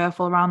to be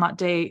careful around that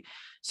date.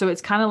 So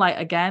it's kind of like,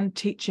 again,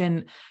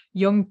 teaching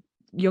young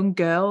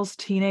girls,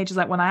 teenagers,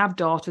 like when I have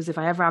daughters, if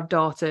I ever have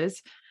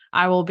daughters,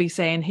 I will be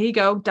saying, here you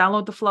go,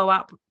 download the Flow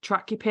app,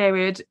 track your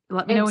period,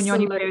 let me know when you're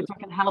on your period so I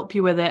can help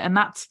you with it. And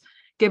that's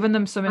giving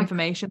them some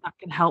information that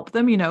can help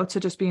them, to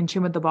just be in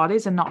tune with their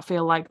bodies and not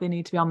feel like they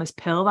need to be on this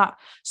pill that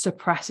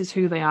suppresses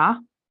who they are.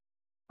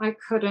 I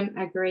couldn't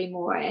agree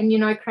more. And,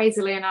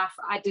 crazily enough,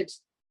 I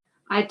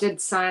did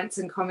science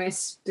and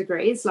commerce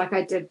degrees. Like,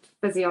 I did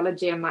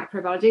physiology and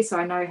microbiology, so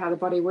I know how the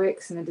body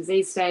works and the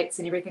disease states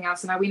and everything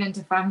else. And I went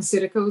into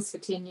pharmaceuticals for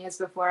 10 years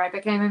before I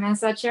became a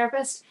massage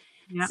therapist.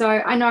 Yeah. So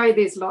I know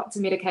there's lots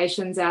of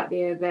medications out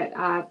there that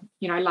are,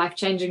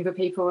 life-changing for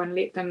people and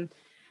let them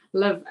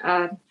live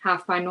a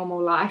half by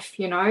normal life,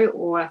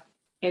 or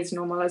as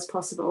normal as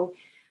possible.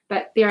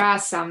 But there are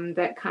some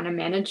that kind of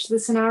manage the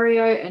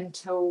scenario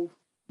until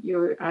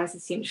you are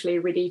essentially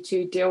ready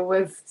to deal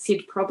with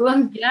said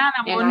problem. Yeah,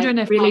 and I'm wondering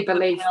if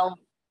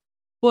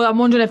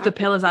the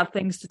pill has had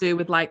things to do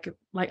with like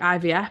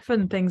IVF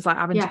and things like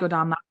having to go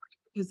down that,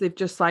 because they've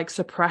just like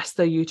suppressed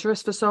the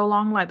uterus for so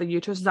long. Like, the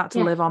uterus has had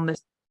to live on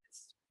this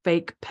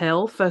fake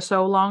pill for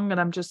so long. And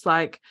I'm just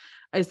like,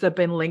 has there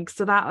been links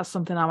to that? That's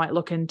something I might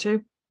look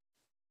into.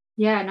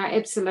 Yeah, no,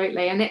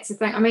 absolutely. And that's the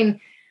thing.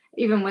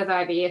 Even with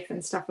IVF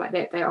and stuff like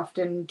that, they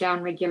often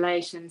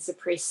down-regulate and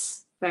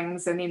suppress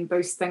things and then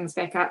boost things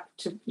back up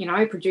to,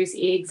 produce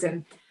eggs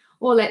and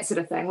all that sort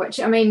of thing, which,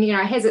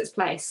 has its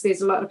place.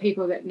 There's a lot of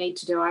people that need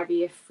to do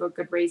IVF for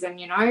good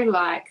reason,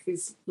 like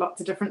there's lots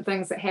of different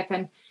things that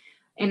happen,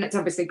 and it's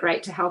obviously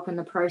great to help in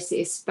the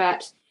process.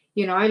 But,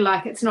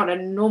 it's not a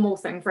normal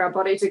thing for our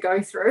body to go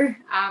through.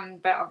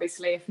 But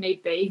obviously, if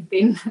need be,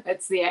 then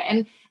it's there.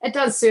 And it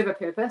does serve a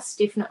purpose,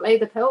 definitely,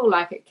 the pill,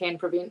 like it can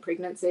prevent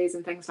pregnancies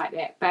and things like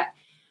that. But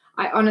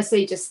I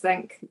honestly just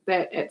think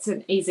that it's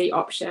an easy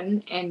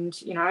option. And,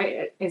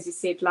 as you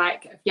said,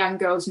 like, if young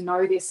girls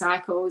know their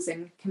cycles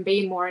and can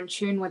be more in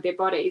tune with their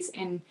bodies,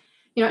 and,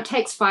 it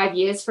takes 5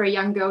 years for a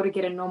young girl to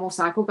get a normal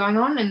cycle going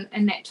on. And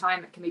in that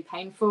time, it can be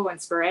painful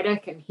and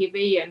sporadic and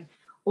heavy and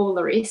all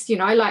the rest,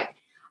 like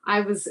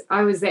I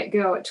was that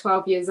girl at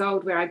 12 years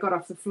old where I got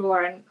off the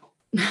floor and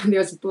there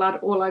was blood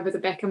all over the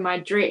back of my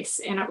dress,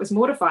 and it was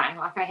mortifying.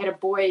 Like, I had a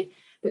boy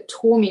that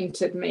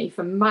tormented me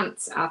for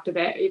months after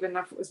that, even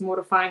if it was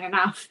mortifying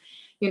enough,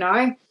 you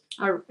know.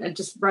 I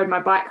just rode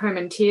my bike home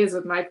in tears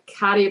with my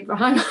cardigan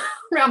behind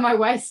around my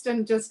waist,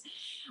 and just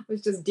it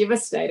was just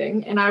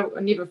devastating. And I'll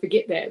never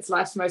forget that. It's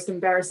life's most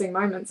embarrassing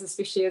moments,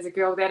 especially as a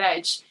girl that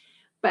age.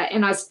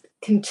 And I was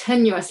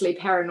continuously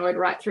paranoid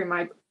right through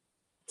my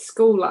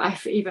school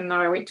life, even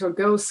though I went to a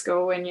girls'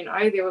 school, and, you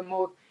know, there were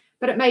more,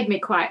 but it made me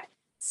quite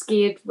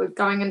scared with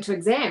going into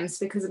exams,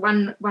 because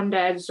one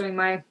day I was doing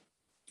my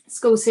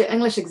school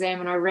English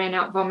exam and I ran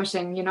out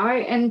vomiting, you know,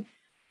 and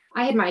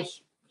I had my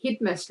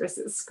headmistress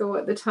at school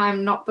at the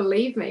time not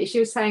believe me. She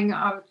was saying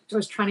I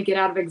was trying to get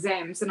out of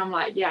exams, and I'm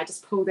like, yeah, I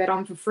just pulled that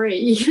on for free,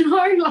 you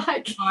know,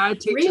 like, I had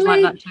teachers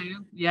really? like that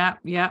too. Yeah.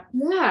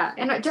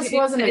 And it just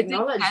wasn't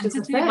acknowledged as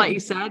a thing. Like you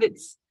said,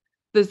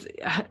 there's,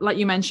 like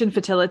you mentioned,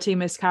 fertility,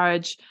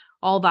 miscarriage,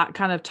 all that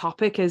kind of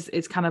topic is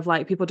kind of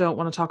like, people don't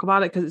want to talk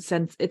about it because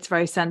it's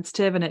very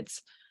sensitive, and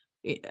it's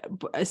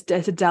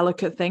a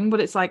delicate thing. But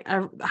it's like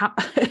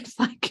it's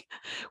like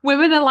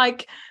women are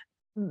like,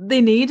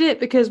 they need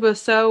it because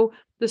there's so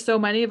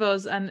many of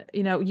us, and,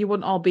 you know, you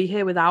wouldn't all be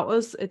here without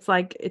us. It's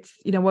like, it's,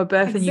 you know, we're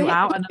birthing you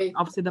out, and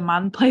obviously the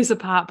man plays a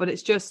part, but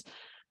it's just,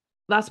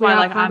 that's why,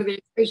 like, I'm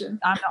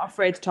not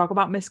afraid to talk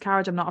about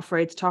miscarriage. I'm not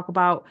afraid to talk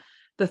about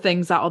the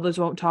things that others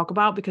won't talk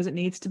about, because it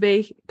needs to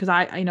be, because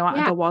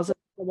there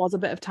was a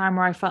bit of time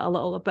where I felt a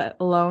little bit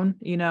alone,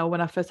 you know,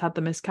 when I first had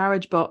the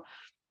miscarriage. But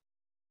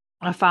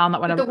I found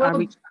that when I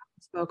reached out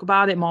and spoke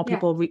about it, more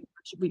people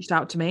reached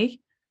out to me.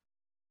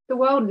 The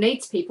world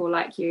needs people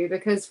like you,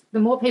 because the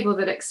more people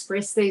that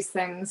express these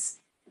things,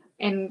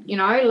 and, you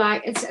know,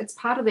 like, it's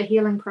part of the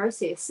healing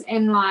process.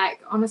 And,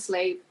 like,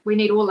 honestly, we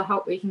need all the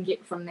help we can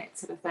get from that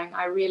sort of thing.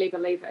 I really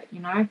believe it,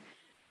 you know.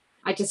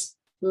 I just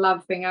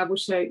love being able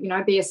to, you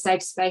know, be a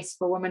safe space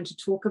for women to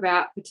talk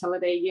about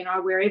fertility, you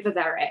know, wherever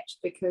they're at,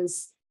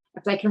 because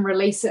if they can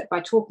release it by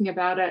talking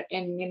about it,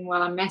 and then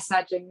while I'm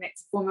massaging,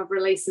 that's a form of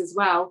release as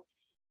well.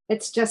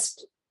 It's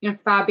just, you know,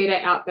 far better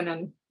out than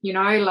in, you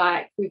know,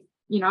 like, we've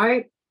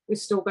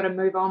still got to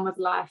move on with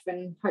life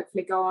and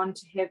hopefully go on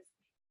to have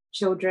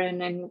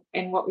children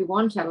and what we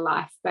want out of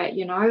life. But,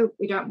 you know,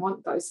 we don't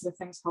want those sort of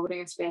things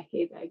holding us back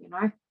either, you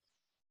know.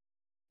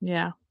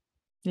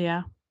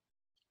 Yeah.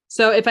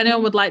 So if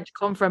anyone would like to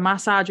come for a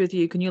massage with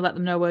you, can you let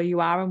them know where you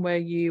are and where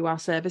you are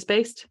service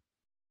based?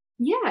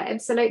 Yeah,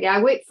 absolutely.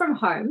 I work from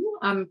home.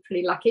 I'm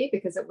pretty lucky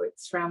because it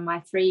works around my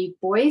 3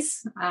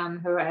 boys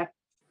who are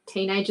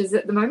teenagers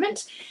at the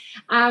moment.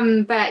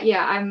 But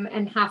yeah, I'm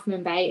in Half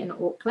Moon Bay in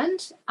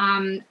Auckland.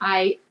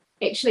 I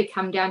actually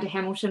come down to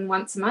Hamilton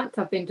once a month.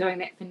 I've been doing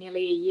that for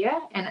nearly a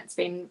year, and it's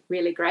been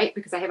really great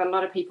because I have a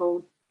lot of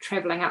people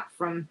traveling up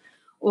from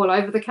all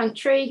over the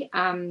country.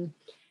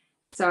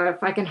 So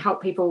if I can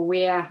help people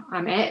where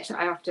I'm at,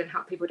 I often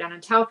help people down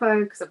in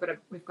Taupo, because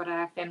we've got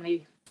a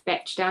family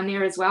batch down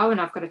there as well, and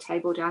I've got a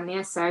table down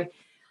there. So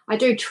I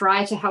do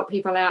try to help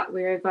people out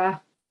wherever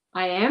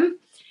I am,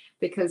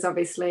 because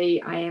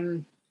obviously I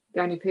am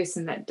the only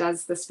person that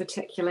does this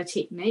particular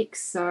technique.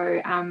 So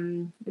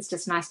it's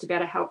just nice to be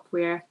able to help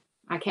where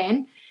I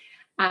can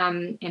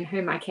and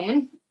whom I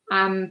can.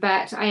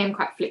 But I am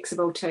quite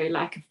flexible too.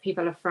 Like, if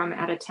people are from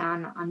out of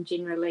town, I'm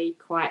generally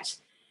quite,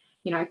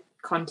 you know,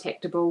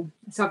 contactable.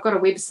 So I've got a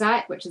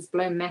website, which is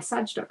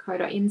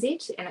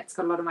bloommassage.co.nz, and it's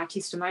got a lot of my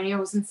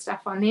testimonials and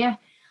stuff on there.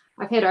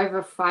 I've had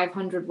over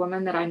 500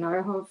 women that I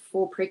know have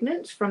fall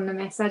pregnant from the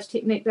massage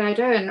technique that I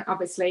do, and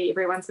obviously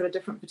everyone's got a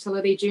different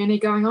fertility journey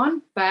going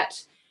on,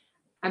 but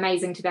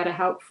amazing to be able to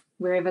help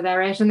wherever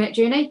they're at in that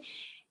journey.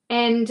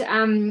 And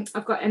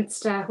I've got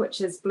Insta, which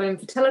is Bloom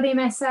Fertility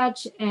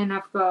Massage, and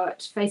I've got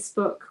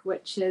Facebook,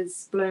 which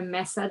is Bloom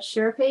Massage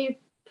Therapy,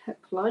 Pip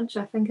Lodge,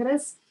 I think it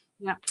is.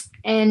 Yeah.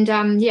 And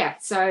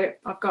so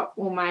I've got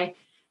all my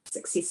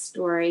success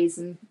stories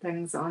and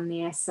things on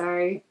there.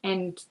 So,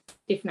 and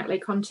definitely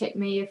contact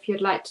me if you'd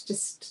like to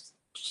just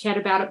chat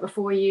about it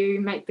before you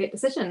make that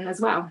decision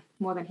as well.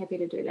 More than happy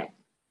to do that.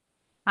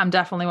 I'm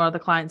definitely one of the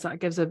clients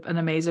that gives an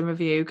amazing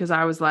review, because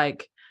I was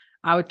like,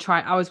 I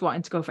was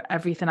wanting to go for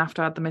everything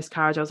after I had the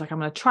miscarriage. I was like, I'm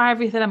going to try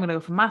everything. I'm going to go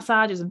for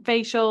massages and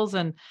facials,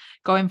 and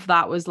going for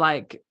that was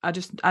like,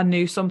 I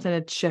knew something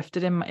had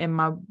shifted in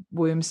my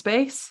womb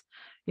space.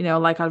 You know,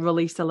 like I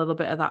released a little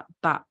bit of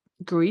that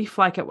grief.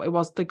 Like it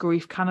was, the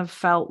grief kind of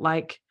felt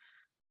like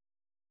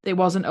it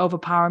wasn't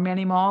overpowering me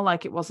anymore.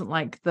 Like it wasn't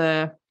like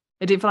it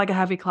didn't feel like a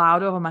heavy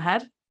cloud over my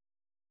head.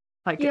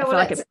 Like, yeah,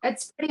 well,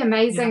 it's pretty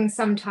amazing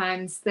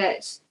sometimes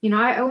that, you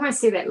know, I almost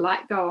see that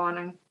light go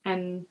on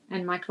and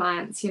my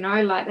clients, you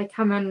know, like they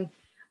come in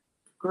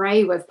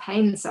grey with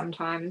pain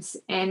sometimes,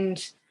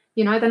 and,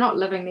 you know, they're not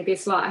living their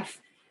best life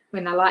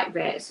when they're like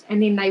that,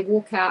 and then they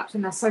walk out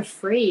and they're so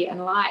free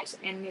and light,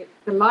 and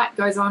the light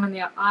goes on in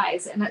their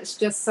eyes, and it's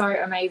just so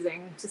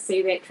amazing to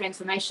see that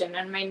transformation.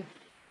 And I mean,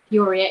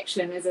 your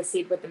reaction, as I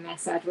said, with the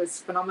massage was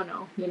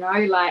phenomenal, you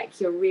know,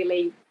 like you're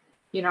really,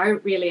 you know,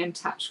 really in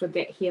touch with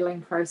that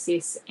healing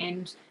process,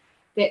 and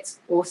that's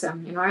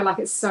awesome, you know, like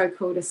it's so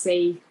cool to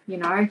see, you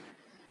know,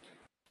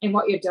 And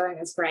what you're doing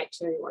is great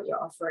too, what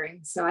you're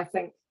offering. So I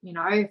think, you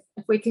know,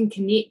 if we can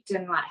connect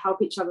and like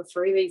help each other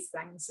through these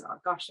things, oh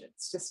gosh,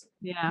 it's just,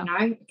 you know,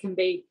 it can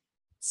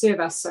serve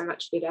us so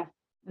much better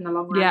in the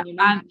long run. Yeah. You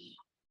know? And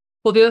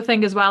well, the other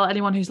thing as well,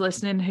 anyone who's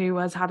listening who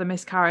has had a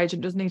miscarriage,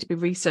 it doesn't need to be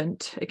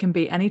recent. It can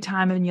be any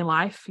time in your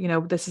life. You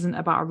know, this isn't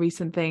about a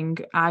recent thing.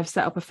 I've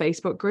set up a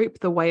Facebook group,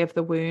 The Way of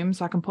the Womb,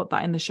 so I can put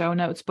that in the show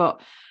notes.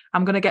 But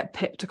I'm going to get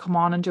Pip to come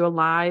on and do a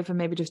live and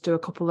maybe just do a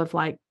couple of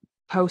like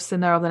posts in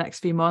there over the next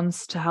few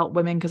months to help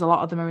women, because a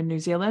lot of them are in New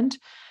Zealand.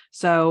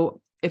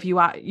 So if you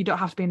don't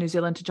have to be in New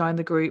Zealand to join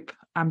the group.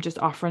 I'm just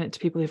offering it to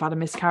people who've had a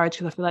miscarriage,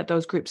 because I feel like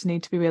those groups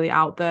need to be really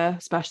out there,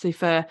 especially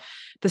for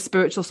the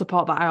spiritual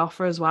support that I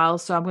offer as well.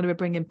 So I'm going to be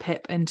bringing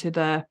Pip into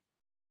the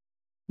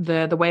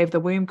Way of the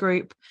Womb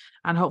group,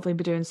 and hopefully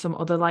be doing some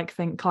other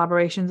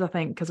collaborations, I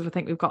think, because I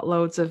think we've got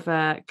loads of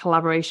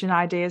collaboration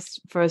ideas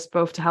for us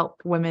both to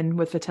help women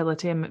with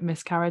fertility and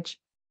miscarriage.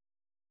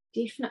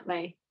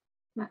 Definitely.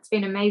 That's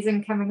been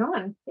amazing coming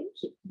on. Thank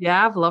you.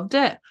 Yeah, I've loved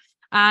it.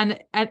 And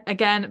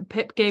again,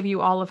 Pip gave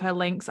you all of her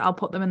links. I'll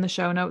put them in the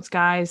show notes,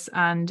 guys.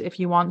 And if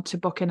you want to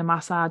book in a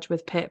massage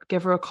with Pip,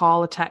 give her a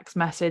call, a text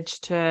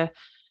message to,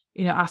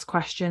 you know, ask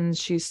questions.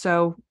 She's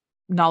so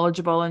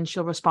knowledgeable and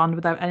she'll respond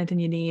without anything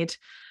you need.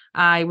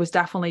 I was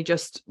definitely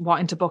just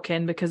wanting to book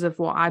in because of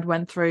what I'd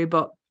went through,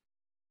 but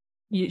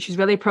she's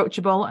really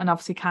approachable and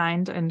obviously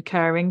kind and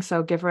caring.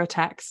 So give her a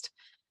text.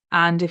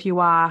 And if you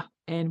are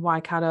in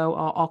Waikato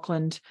or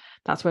Auckland,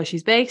 that's where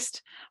she's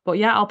based. But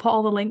yeah, I'll put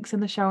all the links in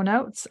the show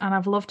notes, and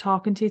I've loved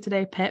talking to you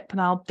today, Pip, and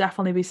I'll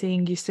definitely be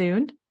seeing you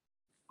soon.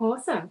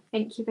 Awesome.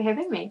 Thank you for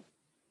having me.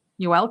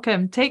 You're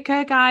welcome. Take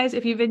care, guys.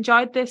 If you've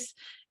enjoyed this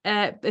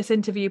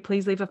interview,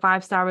 please leave a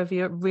 5-star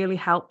review. It really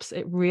helps.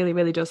 It really,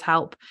 really does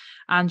help.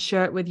 And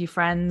share it with your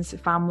friends,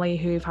 family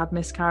who've had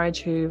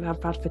miscarriage, who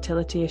have had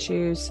fertility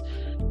issues,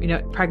 you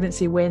know,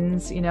 pregnancy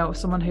wins, you know,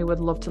 someone who would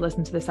love to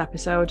listen to this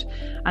episode.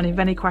 And if you have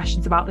any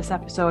questions about this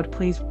episode,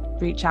 please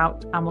reach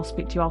out and we'll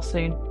speak to you all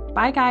soon.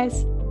 Bye,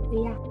 guys.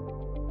 See ya.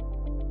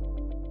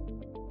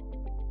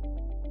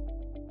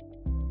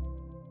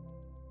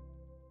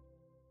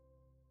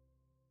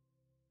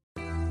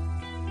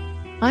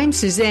 I'm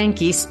Suzanne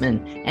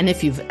Geisman, and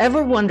if you've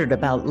ever wondered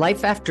about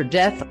life after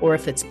death or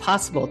if it's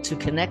possible to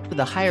connect with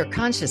a higher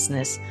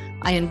consciousness,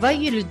 I invite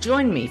you to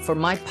join me for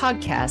my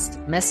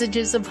podcast,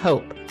 Messages of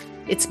Hope.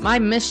 It's my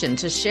mission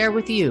to share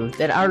with you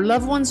that our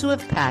loved ones who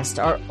have passed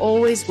are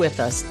always with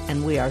us,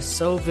 and we are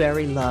so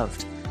very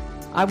loved.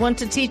 I want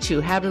to teach you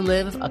how to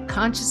live a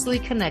consciously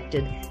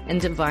connected and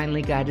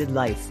divinely guided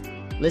life.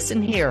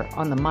 Listen here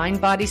on the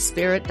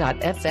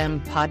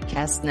mindbodyspirit.fm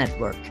podcast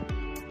network.